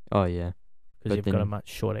 Oh yeah, because you've got a much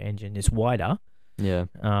shorter engine. It's wider. Yeah.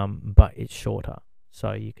 But it's shorter,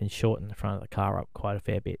 so you can shorten the front of the car up quite a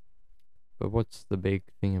fair bit. But what's the big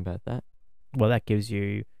thing about that? Well, that gives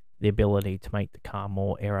you the ability to make the car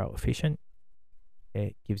more aero efficient.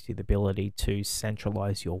 It gives you the ability to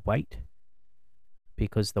centralize your weight,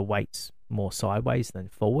 because the weight's more sideways than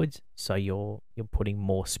forwards, so you're putting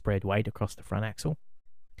more spread weight across the front axle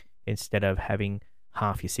instead of having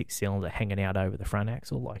half your 6-cylinder hanging out over the front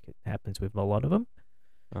axle like it happens with a lot of them.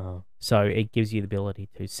 So it gives you the ability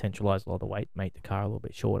to centralize a lot of the weight, make the car a little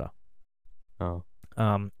bit shorter.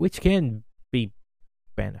 Which can be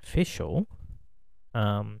beneficial,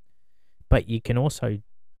 but you can also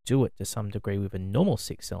do it to some degree with a normal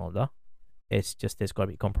 6-cylinder. It's just there's got to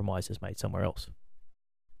be compromises made somewhere else.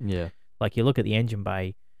 Yeah. Like you look at the engine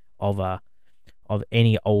bay of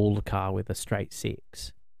any old car with a straight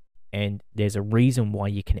 6, and there's a reason why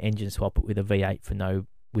you can engine swap it with a V8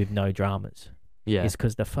 with no dramas. Yeah. It's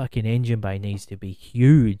because the fucking engine bay needs to be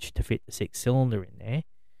huge to fit the 6-cylinder in there.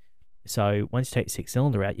 So once you take the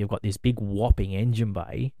 6-cylinder out, you've got this big whopping engine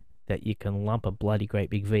bay that you can lump a bloody great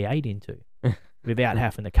big V8 into without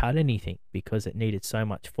having to cut anything, because it needed so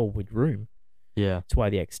much forward room. Yeah. That's why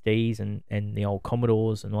the XDs and the old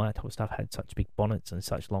Commodores and all that type of stuff had such big bonnets and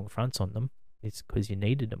such long fronts on them. It's because you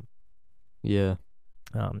needed them. Yeah.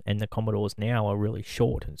 And the Commodores now are really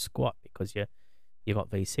short and squat because you got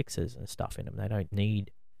V6s and stuff in them. They don't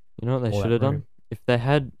need. You know what they all should that have done? room. If they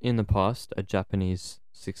had in the past a Japanese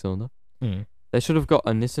 6-cylinder, Mm. they should have got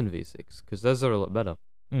a Nissan V6 because those are a lot better.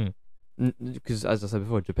 Mm. Because as I said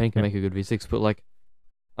before, Japan can Yeah. make a good V6, but like,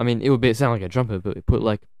 I mean, it would sound like a trumpet, but put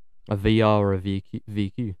like a VR or a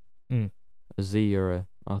VQ, Mm. a Z or a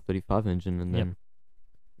R35 engine, and Yep. then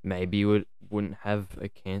maybe you wouldn't have a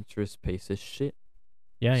cancerous piece of shit,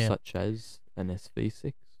 Yeah. such as an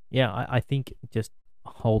SV6. Yeah, I think just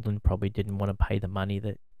Holden probably didn't want to pay the money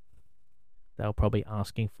that they were probably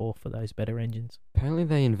asking for those better engines. Apparently,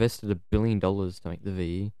 they invested $1 billion to make the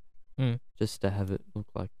VE, Mm. just to have it look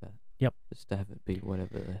like that. Yep. Just to have it be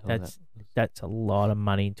whatever the hell That's that was. that's a lot of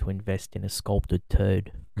money to invest in a sculpted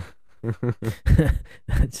turd.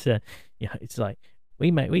 That's it's like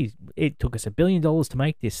it took us $1 billion to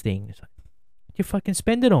make this thing. It's like, what you fucking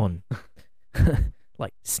spend it on?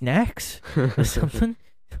 Like snacks or something?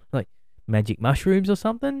 Like magic mushrooms or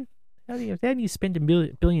something? How do you spend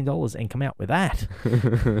 $1 billion and come out with that?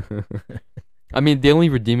 I mean, the only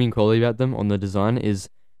redeeming quality about them on the design is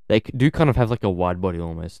they do kind of have like a wide body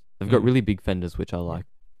almost. They've got really big fenders, which I like,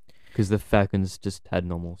 because the Falcons just had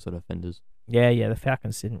normal sort of fenders. Yeah, the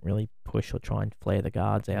Falcons didn't really push or try and flare the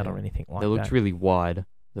guards out or anything like that. They looked really wide,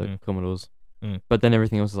 the Commodores. Mm. But then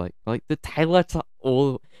everything else is like the taillights are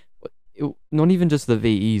all, not even just the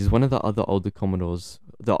VEs. One of the other older Commodores,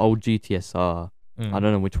 the old GTSR. I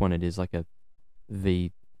don't know which one it is, like a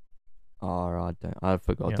VR. I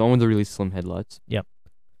forgot. Yep. The one with the really slim headlights. Yep.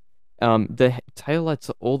 The taillights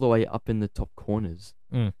are all the way up in the top corners.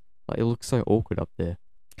 Mm. Like it looks so awkward up there.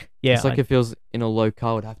 Yeah, it's like it feels in a low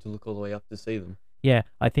car would have to look all the way up to see them. Yeah,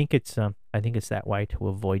 I think it's that way to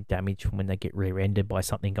avoid damage from when they get rear-ended by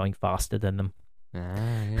something going faster than them.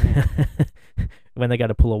 Yeah. When they go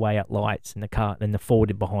to pull away at lights and the car, then the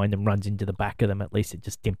Ford behind them runs into the back of them. At least it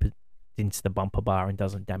just dints the bumper bar and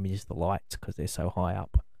doesn't damage the lights because they're so high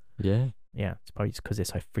up. Yeah. Yeah, it's probably just because they're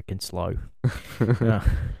so freaking slow.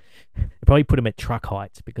 Probably put them at truck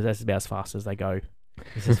heights because that's about as fast as they go.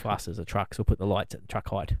 It's as fast as a truck, so we'll put the lights at truck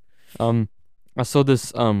height. I saw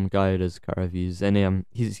this guy who does car reviews, and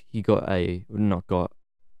he's got a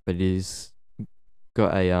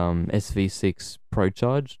SV6 Pro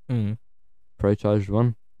Charged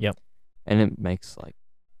one. Yep. And it makes like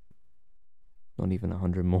not even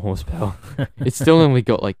 100 more horsepower. It's still only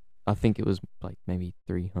got like, I think it was like maybe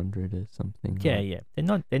 300 or something. Yeah.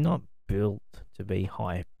 They're not built to be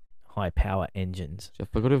high power engines. I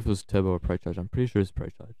forgot if it was turbo or Pro Charge. I'm pretty sure it's Pro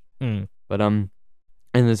Charge. Mm. But and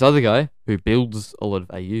this other guy who builds a lot of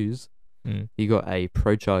AUs, he got a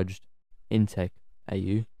Pro Charged Intech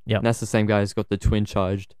AU. Yeah. And that's the same guy who's got the twin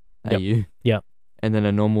charged AU. Yep. And then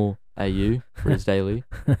a normal AU for his daily.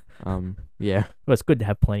 Yeah. Well, it's good to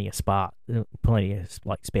have plenty of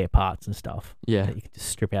like spare parts and stuff. Yeah. That you can just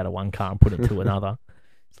strip out of one car and put it to another.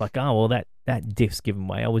 It's like, oh well, that diff's given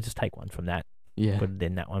way. I will just take one from that. Yeah. Put it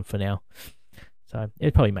in that one for now. So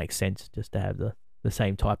it probably makes sense just to have the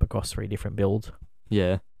same type across 3 different builds.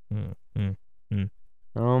 Yeah. Let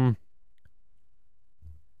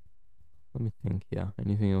me think here.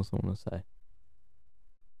 Anything else I want to say?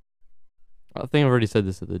 I think I've already said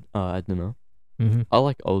this at dinner. Mm-hmm. I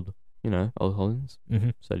like old Hollands.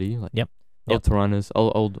 Mm-hmm. So do you? Like Yep. Old Tiranas,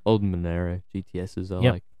 old Monero GTSs. I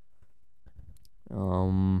like.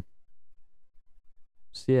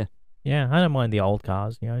 So yeah. Yeah, I don't mind the old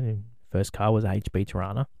cars. The first car was a HB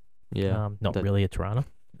Tirana. Yeah. Not really a Tirana.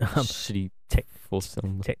 Shitty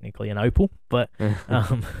four-cylinder. Technically an Opel, but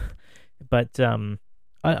I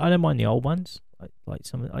don't mind the old ones. Like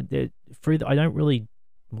some. I don't really.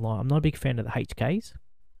 I'm not a big fan of the HKs.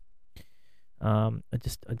 I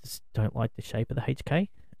just don't like the shape of the HK.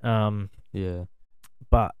 Yeah.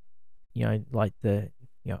 But I like the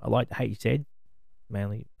HZ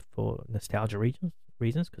mainly for nostalgia reasons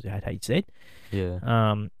because we had HZ. Yeah.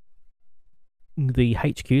 The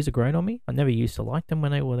HQs are grown on me. I never used to like them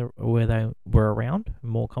when they were around,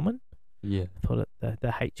 more common. Yeah. I thought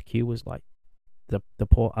the HQ was like the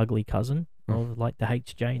poor ugly cousin of like the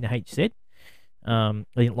HJ and the HZ. I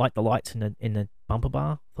didn't like the lights in the bumper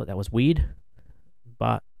bar. Thought that was weird,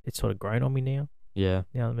 but it's sort of grown on me now. Yeah.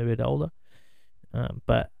 Now I'm a bit older.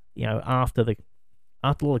 But after like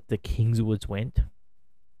the Kingswoods went,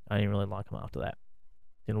 I didn't really like them after that.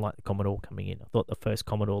 Didn't like the Commodore coming in. I thought the first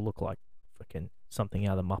Commodore looked like freaking something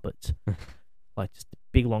out of the Muppets. Like just a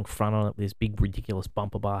big long front on it with this big ridiculous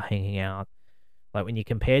bumper bar hanging out. Like when you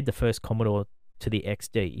compared the first Commodore to the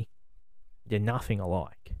XD, they're nothing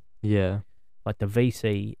alike. Yeah. Like the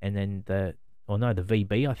VC and then the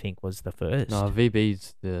VB I think was the first. No,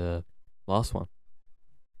 VB's the Last one.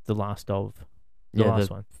 The last of. The last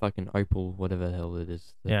the one. fucking Opal, whatever the hell it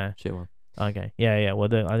is. The Yeah. shit one. Okay. Yeah.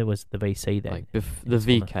 Well, I think it was the VC then. Like the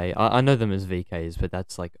VK. I know them as VKs, but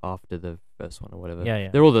that's like after the first one or whatever. Yeah.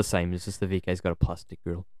 They're all the same. It's just the VK's got a plastic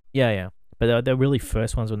grill. Yeah. But the really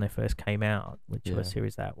first ones when they first came out, which Yeah. what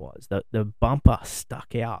series that was, the bumper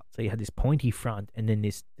stuck out. So you had this pointy front and then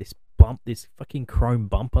this bump, this fucking chrome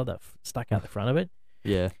bumper that stuck out the front of it.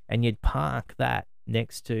 Yeah. And you'd park that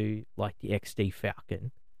next to like the XD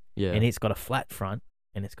Falcon. Yeah. And it's got a flat front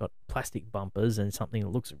and it's got plastic bumpers and something that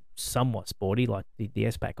looks somewhat sporty. Like the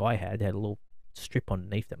S-Pack I had a little strip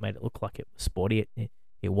underneath that made it look like it was sporty.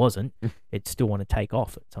 It wasn't. It'd still want to take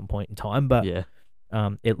off at some point in time, but yeah.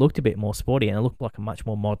 It looked a bit more sporty and it looked like a much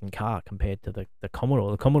more modern car compared to the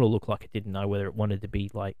Commodore. The Commodore looked like it didn't know whether it wanted to be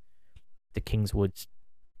like the Kingswood's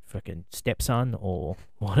fucking stepson or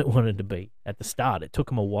what it wanted to be at the start. It took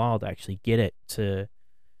them a while to actually get it to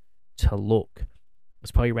look. It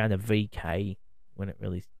was probably around the VK when it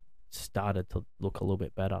really started to look a little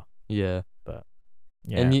bit better. Yeah. But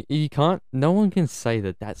yeah. And you can't. No one can say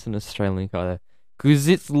that that's an Australian car because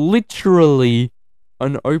it's literally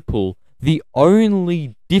an Opal. The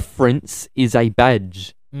only difference is a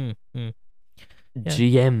badge. Yeah.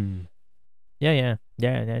 GM. Yeah,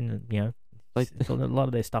 and like a lot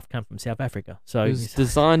of their stuff come from South Africa. So it was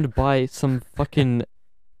designed by some fucking.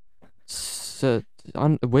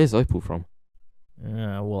 Where's Opal from?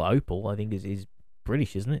 Well, Opal, I think is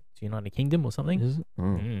British, isn't it? It's United Kingdom or something. Is it? Oh. I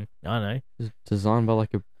don't know. It's designed by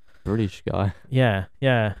like a British guy. Yeah.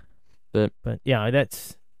 But yeah,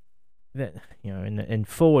 that's that. And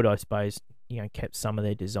Ford, I suppose, kept some of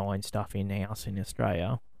their design stuff in house in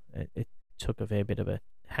Australia. It took a fair bit of a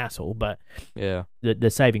hassle, but yeah, the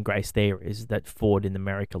saving grace there is that Ford in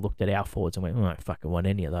America looked at our Fords and went, "I don't fucking want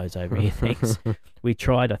any of those over here." Thanks. We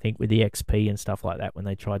tried, I think, with the XP and stuff like that when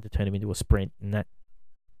they tried to turn them into a Sprint, and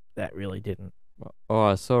that really didn't.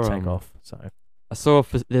 I saw take off. So I saw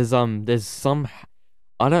there's some,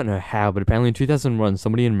 I don't know how, but apparently in 2001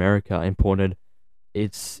 somebody in America imported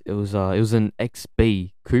it was an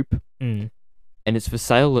XB coupe, and it's for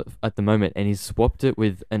sale at the moment, and he's swapped it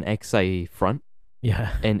with an XA front,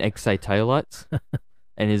 and XA taillights,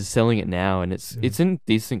 and is selling it now, and it's in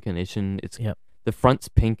decent condition. It's the front's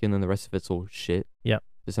pink and then the rest of it's all shit.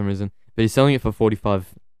 For some reason, but he's selling it for $45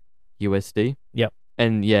 USD.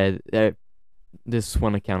 And this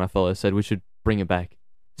one account I follow said we should bring it back.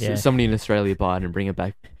 So somebody in Australia buy it and bring it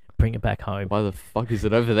back. Bring it back home. Why the fuck is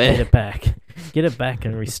it over there? Get it back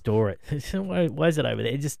and restore it. Why is it over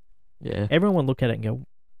there? Everyone will look at it and go, "What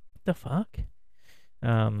the fuck?"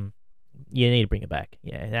 You need to bring it back.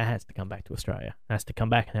 Yeah, that has to come back to Australia. It has to come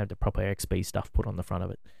back and have the proper XB stuff put on the front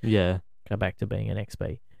of it. Yeah. Go back to being an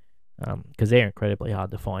XB. Because they're incredibly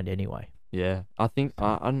hard to find anyway. Yeah, I think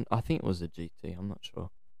it was a GT. I'm not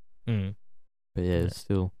sure. But it's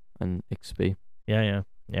still an XB. Yeah.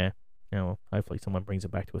 Well, hopefully someone brings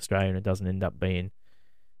it back to Australia and it doesn't end up being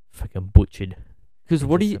fucking butchered. Because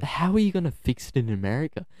how are you gonna fix it in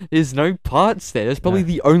America? There's no parts there. That's probably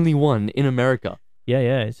the only one in America.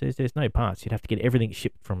 Yeah. There's no parts. You'd have to get everything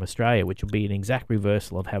shipped from Australia, which would be an exact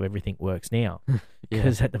reversal of how everything works now.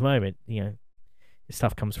 Because at the moment,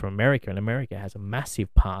 stuff comes from America, and America has a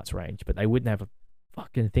massive parts range, but they wouldn't have a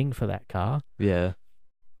fucking thing for that car. Yeah.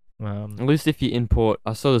 At least if you import,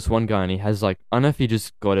 I saw this one guy and he has I don't know if he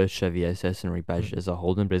just got a Chevy SS and rebadged as a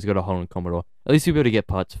Holden, but he's got a Holden Commodore. At least you'll be able to get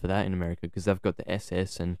parts for that in America because they've got the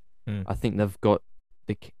SS and I think they've got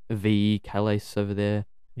the VE Calais over there.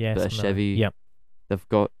 Yeah, a Chevy. Yep. They've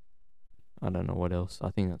got, I don't know what else.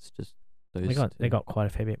 I think that's just those. They got quite a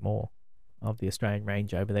fair bit more of the Australian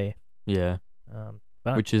range over there. Yeah.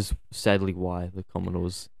 But which is sadly why the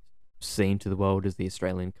Commodore's seen to the world as the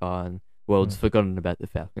Australian car, and world's forgotten about the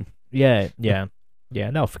Falcon. Yeah. And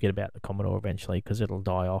they'll forget about the Commodore eventually because it'll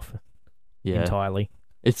die off entirely.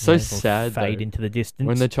 It's so sad fade into the distance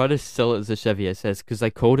when they try to sell it as a Chevy SS because they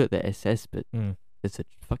called it the SS, but it's a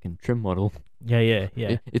fucking trim model. Yeah.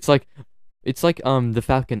 It's like the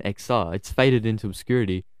Falcon XR. It's faded into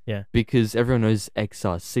obscurity. Yeah. Because everyone knows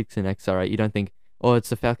XR6 and XR8. You don't think, oh,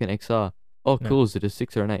 it's a Falcon XR. Oh, cool. No. Is it a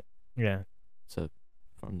 6 or an 8? Yeah. So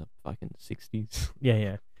from the fucking 60s.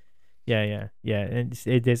 Yeah. And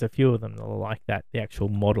there's a few of them that are like that. The actual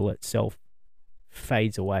model itself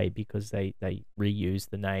fades away because they reuse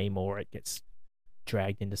the name or it gets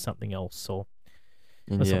dragged into something else or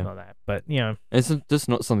something like that. But, it's just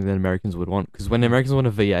not something that Americans would want because when Americans want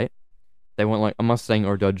a V8, they want like a Mustang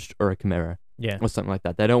or a Dodge or a Camaro. Yeah. Or something like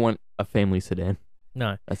that. They don't want a family sedan.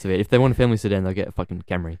 No. That's it. If they want a family sedan, they'll get a fucking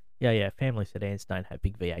Camry. Yeah. Family sedans don't have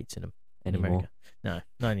big V8s in them in America. No,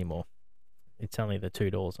 not anymore. It's only the two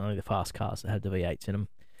doors, only the fast cars that have the V8s in them.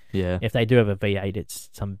 Yeah. If they do have a V8, it's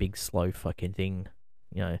some big slow fucking thing.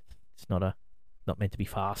 You know, it's not meant to be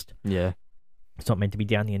fast. Yeah. It's not meant to be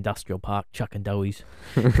down the industrial park chucking doughies.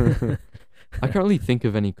 I can't really think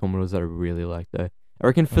of any Commodores that I really like though. I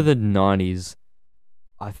reckon for the 90s,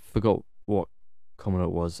 I forgot what Commodore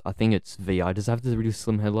it was. I think it's VI. Does it have the really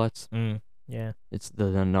slim headlights? Yeah. It's the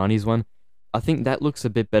 90s one. I think that looks a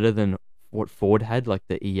bit better than what Ford had, like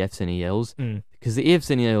the EFs and ELs. Because the EFs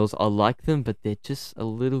and ELs, I like them, but they're just a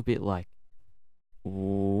little bit like,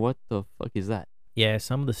 what the fuck is that? Yeah,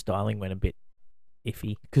 some of the styling went a bit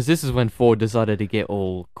iffy. Because this is when Ford decided to get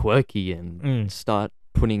all quirky and start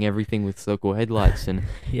putting everything with circle headlights. And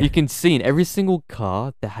you can see in every single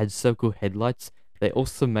car that had circle headlights, they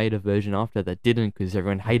also made a version after that didn't because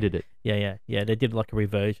everyone hated it. Yeah. They did like a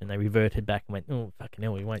reversion. They reverted back and went, oh, fucking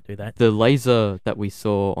hell, we won't do that. The Laser that we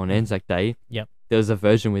saw on Anzac Day, there was a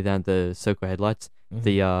version without the circle headlights.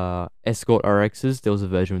 The Escort RXs, there was a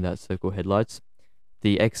version without circle headlights.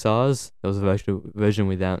 The XRs, there was a version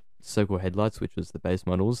without circle headlights, which was the base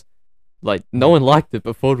models. Like, no one liked it,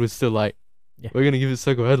 but Ford was still like, we're going to give it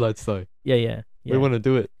circle headlights though. Yeah. We want to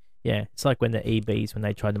do it. Yeah, it's like when the EBs, when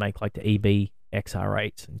they tried to make like the EB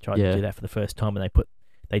XR8s and tried to do that for the first time, and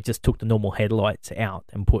they just took the normal headlights out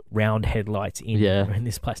and put round headlights in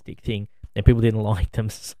this plastic thing, and people didn't like them,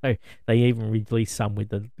 so they even released some with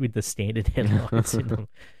the standard headlights in them.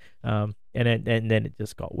 And then it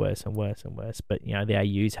just got worse and worse and worse. But you know, the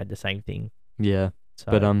AUs had the same thing. Yeah.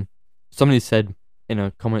 So, but somebody said in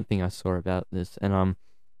a comment thing I saw about this, and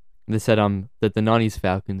they said that the 90s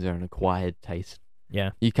Falcons are an acquired taste.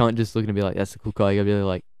 Yeah. You can't just look and be like, that's a cool car. You gotta be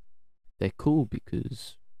like, they're cool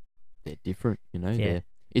because they're different, you know? Yeah.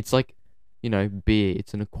 It's like, you know, beer.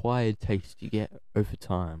 It's an acquired taste you get over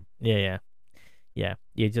time. Yeah.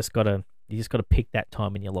 You just gotta pick that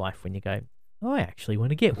time in your life when you go, oh, I actually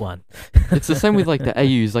want to get one. It's the same with like the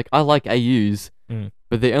AUs. Like, I like AUs,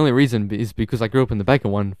 but the only reason is because I grew up in the back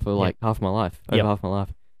of one for like half my life, over half my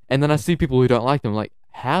life. And then I see people who don't like them, like,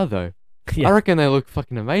 how though? I reckon they look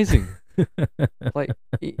fucking amazing. Like,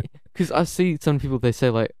 because I see some people, they say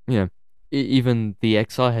like, you know, even the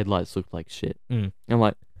XR headlights look like shit. I'm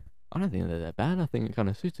like, I don't think they're that bad. I think it kind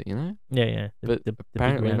of suits it, you know? Yeah. But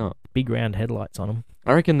apparently not. Big round headlights on them.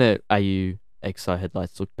 I reckon the AU XR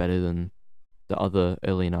headlights look better than the other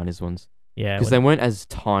early 90s ones. Yeah. Because they weren't as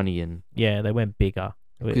tiny and... Yeah, they went bigger.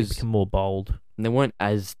 They became more bold. And they weren't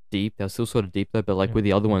as deep. They were still sort of deep though, but like with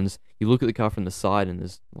the other ones, you look at the car from the side and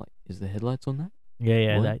there's like, is there headlights on that?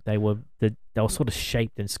 Yeah. They were sort of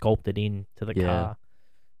shaped and sculpted into the car,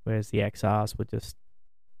 whereas the XRs were just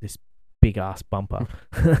this big ass bumper.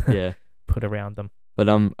 Put around them. But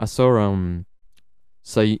I saw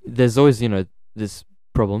so there's always, you know, this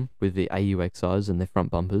problem with the AU XRs and their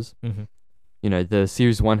front bumpers. You know, the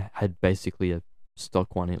Series 1 had basically a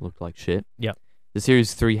stock one. It looked like shit. Yep. The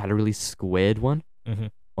Series 3 had a really squared one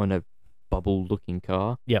on a bubble-looking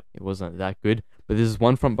car. Yep. It wasn't that good. But there's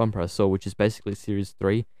one front bumper I saw, which is basically Series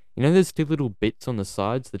 3. You know, there's two little bits on the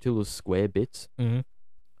sides, the two little square bits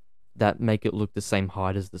that make it look the same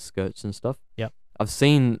height as the skirts and stuff. Yep. I've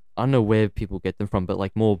seen, I don't know where people get them from, but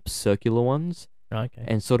like more circular ones. Okay.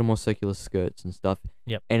 And sort of more circular skirts and stuff.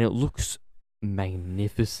 Yep. And it looks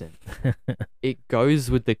magnificent. It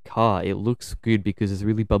goes with the car. It looks good because it's a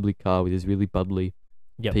really bubbly car with these really bubbly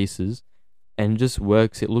pieces, and it just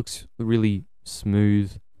works. It looks really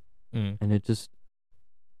smooth, and it just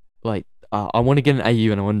like I want to get an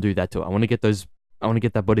AU and I want to do that to it. I want to get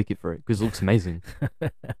that body kit for it because it looks amazing.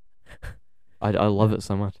 I love it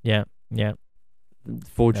so much. Yeah.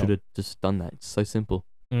 Ford should have just done that. It's so simple.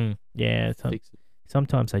 Yeah.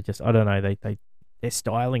 Sometimes they just, I don't know, their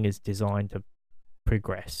styling is designed to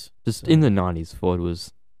progress. Just in the 90s, Ford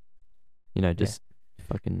was, you know, just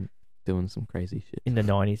fucking doing some crazy shit. In the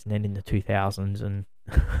 90s and then in the 2000s, and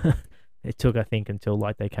it took, I think, until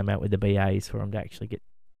like they came out with the BAs for them to actually get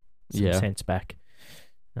some sense back,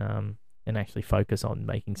 and actually focus on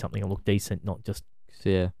making something look decent, not just...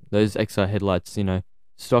 Yeah, those XR headlights, you know,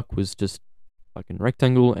 stock was just fucking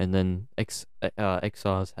rectangle, and then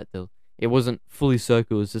XRs had the... It wasn't fully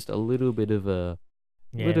circle, it was just a little bit of a...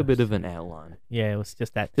 bit of an outline. Yeah, it was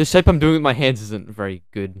just that. The shape I'm doing with my hands isn't very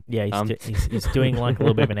good. Yeah, he's doing like a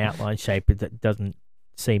little bit of an outline shape that doesn't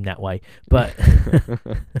seem that way. But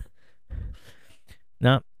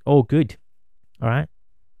no, all good. All right.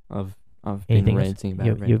 I've been ranting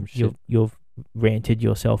about random shit. You've ranted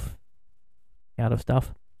yourself out of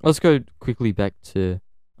stuff. Let's go quickly back to...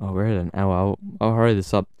 Oh, we're at an hour. I'll hurry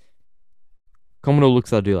this up. Commodore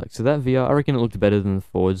looks I do like. So that VR, I reckon it looked better than the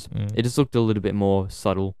Fords. It just looked a little bit more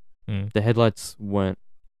subtle. The headlights weren't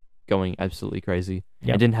going absolutely crazy.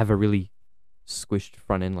 Yep. It didn't have a really squished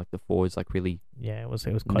front end like the Ford's, like really Yeah, it was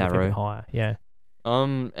quite narrow. a bit higher. Yeah.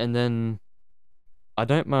 And then I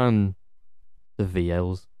don't mind the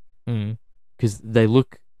VLs because they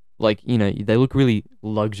look like, they look really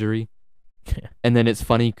luxury. And then it's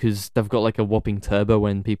funny because they've got like a whopping turbo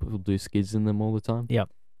when people do skids in them all the time. Yep.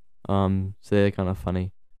 So they're kind of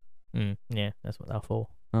funny. Yeah, that's what they're for.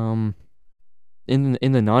 In the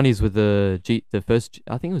 90s with the first,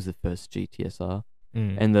 I think it was the first GTSR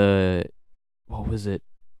and what was it?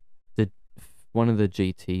 One of the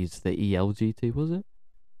GTs, the EL GT, was it?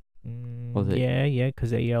 Yeah,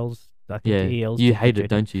 because ELs, I think the ELs. You hate it,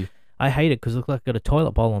 don't you? I hate it because it looks like it's got a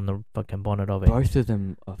toilet bowl on the fucking bonnet of it. Both of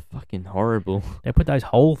them are fucking horrible. They put those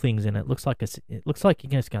whole things in it. It looks like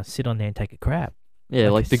you're just gonna sit on there and take a crap. Yeah,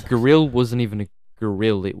 like the grill wasn't even a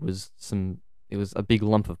grill. It was a big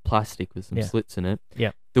lump of plastic with some slits in it.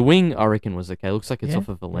 Yeah. The wing, I reckon, was okay. It looks like it's off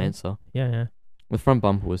of a Lancer. Yeah. The front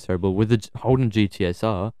bumper was terrible. With the Holden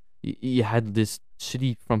GTSR, you had this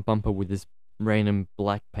shitty front bumper with this random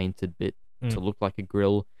black painted bit to look like a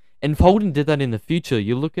grill. And Holden did that in the future.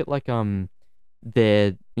 You look at like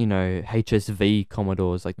their HSV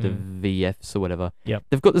Commodores, like the VFs or whatever. Yep.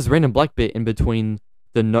 They've got this random black bit in between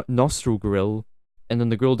the nostril grill and then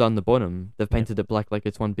the grill down the bottom. They've painted it black like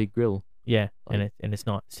it's one big grill. Yeah, like, and it's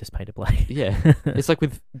not. It's just painted black. Yeah, it's like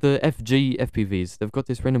with the FG FPVs. They've got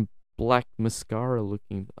this random black mascara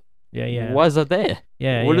looking. Yeah. Why is that there?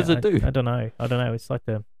 Yeah. What does it do? I don't know. It's like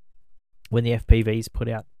when the FPVs put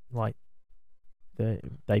out like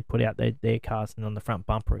they put out their cars, and on the front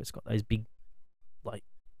bumper it's got those big like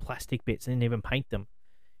plastic bits. They didn't even paint them.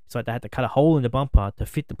 It's like they had to cut a hole in the bumper to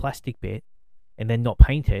fit the plastic bit, and then not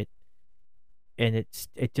paint it. And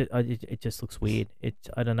it just looks weird.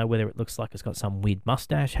 I don't know whether it looks like it's got some weird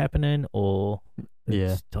mustache happening or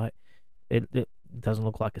it doesn't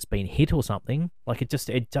look like it's been hit or something. Like it just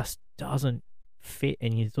doesn't fit.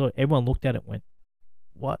 And you thought everyone looked at it and went,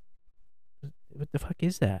 "What the fuck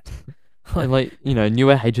is that?" And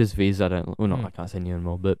newer HSVs, I can't say new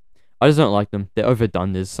anymore, but I just don't like them. They're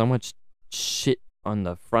overdone. There's so much shit on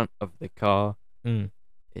the front of the car.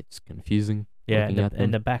 It's confusing. Yeah,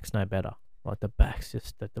 and the back's no better. Like the back's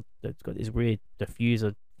just it's got this weird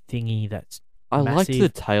diffuser thingy that's I massive.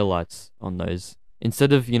 liked the taillights on those.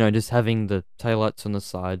 Instead of, just having the taillights on the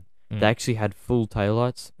side, they actually had full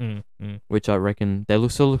taillights, which I reckon they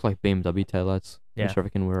still look like BMW taillights, which I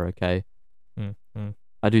reckon were okay.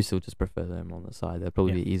 I do still just prefer them on the side. They'd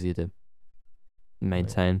probably be easier to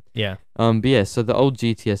maintain. Yeah. But yeah, so the old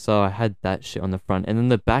GTSR had that shit on the front, and then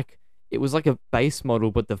the back, it was like a base model,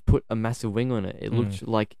 but they've put a massive wing on it. It looked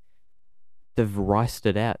like they've riced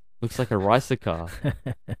it out. Looks like a ricer car.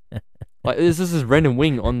 Like this is this random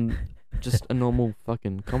wing on just a normal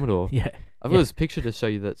fucking Commodore. Yeah. I've got this picture to show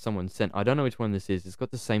you that someone sent. I don't know which one this is. It's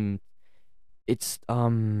got the same. It's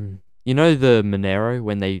the Monero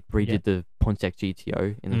when they redid the Pontiac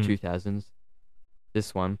GTO in the 2000s.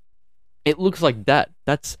 This one, it looks like that.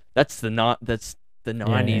 That's the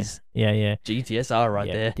 90s. Yeah. GTSR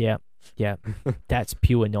right there. Yeah. That's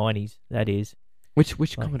pure 90s. That is.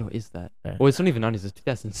 Which Commodore is that? Well, it's not even 90s. It's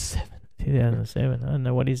 2007. 2007. I don't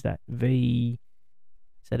know, what is that? Is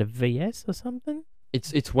that a VS or something?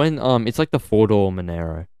 It's when it's like the 4-door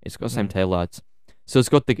Monero. It's got the same taillights. So it's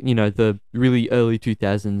got the really early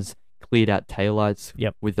 2000s cleared out taillights.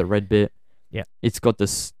 Yep. With the red bit. Yeah. It's got the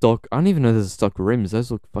stock. I don't even know there's stock rims.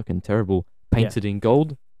 Those look fucking terrible. Painted in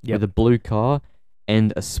gold. Yep. With a blue car.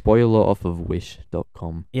 And a spoiler off of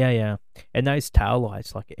Wish.com. Yeah. And those tail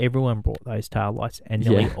lights, like everyone brought those tail lights, and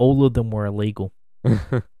nearly all of them were illegal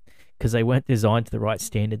because they weren't designed to the right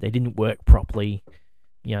standard. They didn't work properly.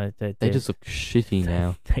 They just look shitty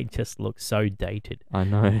now. They just look so dated. I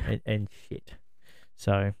know. And shit.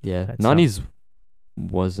 So yeah, 90s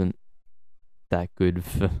wasn't that good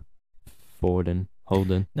for Ford and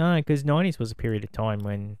Holden. No, because 90s was a period of time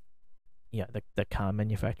when the car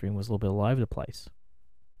manufacturing was a little bit all over the place.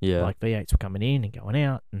 Yeah. Like V8s were coming in and going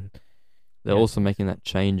out, and they're also making that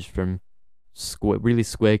change from really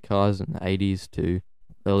square cars in the 80s to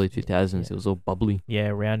early 2000s. It was all bubbly. Yeah,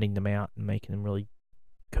 rounding them out and making them really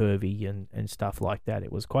curvy and stuff like that.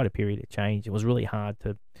 It was quite a period of change. It was really hard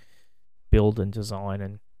to build and design.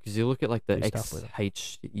 And because you look at like the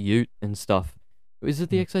XH Ute and stuff. Is it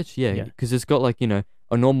the XH? Yeah, because it's got like, a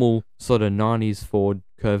normal sort of 90s Ford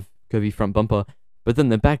curvy front bumper, but then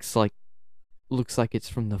the back's like looks like it's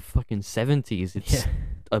from the fucking 70s. It's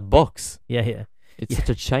a box. Yeah. It's such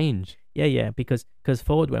a change. Yeah, because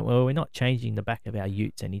Ford went, well, we're not changing the back of our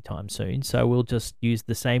Utes anytime soon, so we'll just use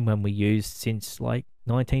the same one we used since like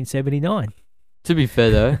 1979. To be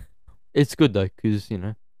fair though, it's good though, because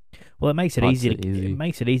Well, it makes it easy. It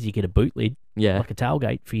makes it easy to get a boot lid. Yeah. Like a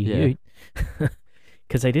tailgate for your ute.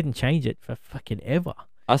 Because they didn't change it for fucking ever.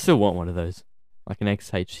 I still want one of those. Like an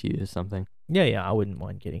XH or something. Yeah, I wouldn't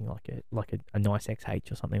mind getting like a nice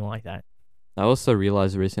XH or something like that. I also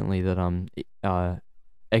realized recently that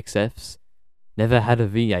XFs never had a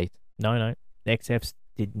V8. No. The XFs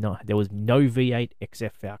did not. There was no V8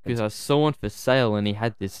 XF Falcons. Because I saw one for sale and he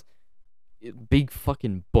had this big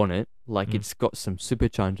fucking bonnet. Like it's got some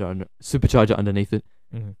supercharger underneath it.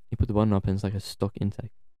 Mm-hmm. You put the button up and it's like a stock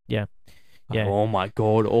intake. Yeah. Yeah. Oh my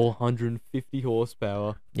god! All 150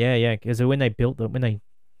 horsepower. Yeah. Because when they built them,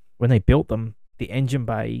 when they built them, the engine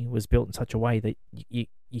bay was built in such a way that you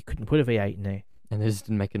couldn't put a V8 in there. And they just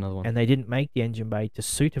didn't make another one. And they didn't make the engine bay to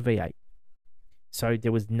suit a V8, so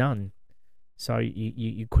there was none. So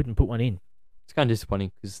you couldn't put one in. It's kind of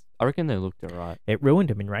disappointing because I reckon they looked alright. It ruined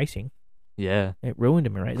them in racing. Yeah. It ruined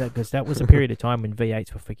them in racing because that was a period of time when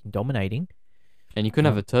V8s were freaking dominating. And you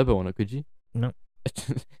couldn't have a turbo on it, could you? No.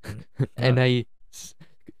 And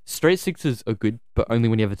straight sixes are good, but only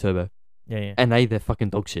when you have a turbo. Yeah. And they're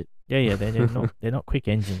fucking dog shit. Yeah. They're not quick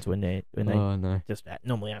engines when they no. just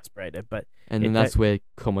normally aspirated. But and that's where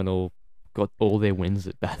Commodore got all their wins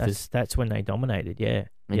at Bathurst. That's when they dominated. Yeah.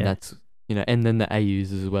 And that's and then the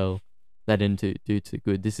AUs as well. They didn't do too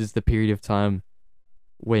good. This is the period of time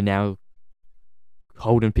where now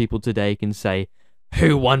Holden people today can say,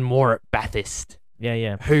 "Who won more at Bathurst?"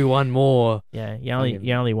 Yeah. Who won more? Yeah,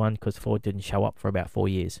 you only won because Ford didn't show up for about 4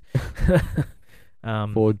 years.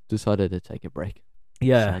 Ford decided to take a break.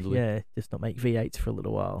 Yeah, just not make V8s for a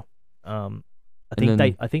little while. I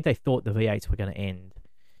think they thought the V8s were going to end,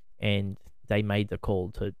 and they made the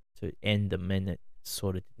call to end them, and it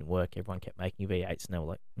sort of didn't work. Everyone kept making V8s, and they were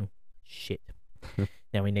like, "Shit,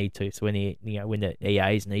 now we need to." So when the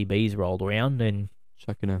EAs and EBs rolled around, then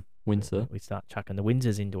chucking a Windsor, we start chucking the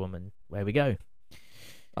Windsors into them, and where we go.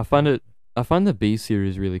 I find the B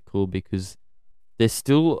series really cool because they're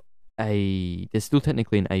still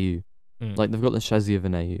technically an AU. Like they've got the chassis of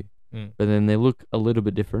an AU, but then they look a little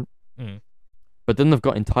bit different. But then they've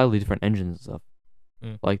got entirely different engines and stuff.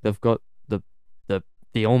 Like they've got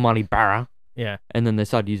the almighty Barra. Yeah. And then they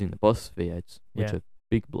started using the Boss V8s, which are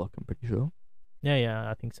big block, I'm pretty sure. Yeah,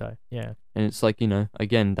 I think so. Yeah. And it's like,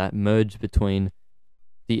 again, that merge between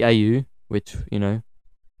the AU, which,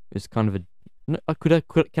 is kind of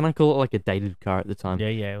can I call it like a dated car at the time?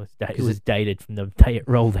 Yeah, it was dated from the day it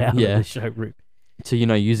rolled out of the showroom. To,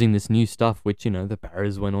 using this new stuff, which, the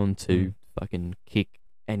Barras went on to fucking kick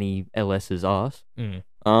any LS's ass.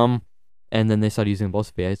 And then they started using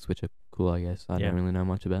Boss V8s, which are cool, I guess. I don't really know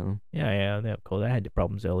much about them. Yeah, they're cool. They had the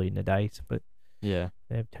problems early in the days, but yeah,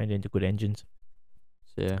 they've turned into good engines.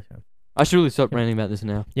 So, I should really stop ranting about this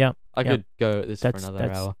now. Yeah. I could go at this for another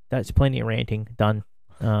hour. That's plenty of ranting done.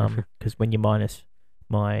 Because when you minus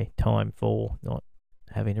my time for not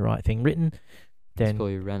having the right thing written, then it's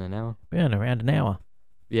probably around an hour. Around an hour.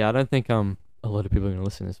 Yeah, I don't think a lot of people are gonna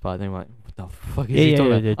listen to this part. They're like, "What the fuck is he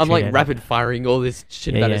talking about?" I'm like rapid firing all this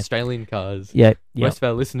shit about Australian cars. Yeah. Most of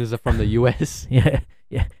our listeners are from the US. Yeah.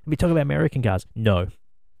 We talk about American cars. No.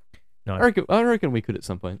 I reckon we could at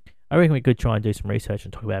some point. I reckon we could try and do some research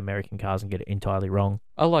and talk about American cars and get it entirely wrong.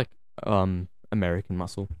 I like American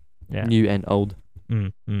muscle. Yeah. New and old.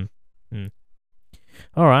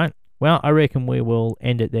 All right. Well, I reckon we will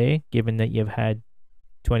end it there, given that you've had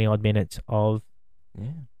 20 odd minutes of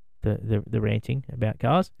the ranting about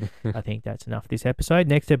cars. I think that's enough this episode.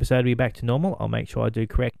 Next episode will be back to normal. I'll make sure I do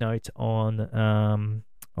correct notes on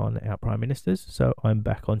our prime ministers, so I'm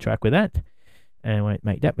back on track with that, and I won't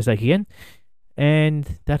make that mistake again.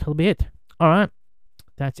 And that'll be it. All right.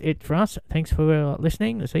 That's it for us. Thanks for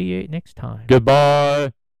listening. See you next time.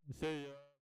 Goodbye. See ya.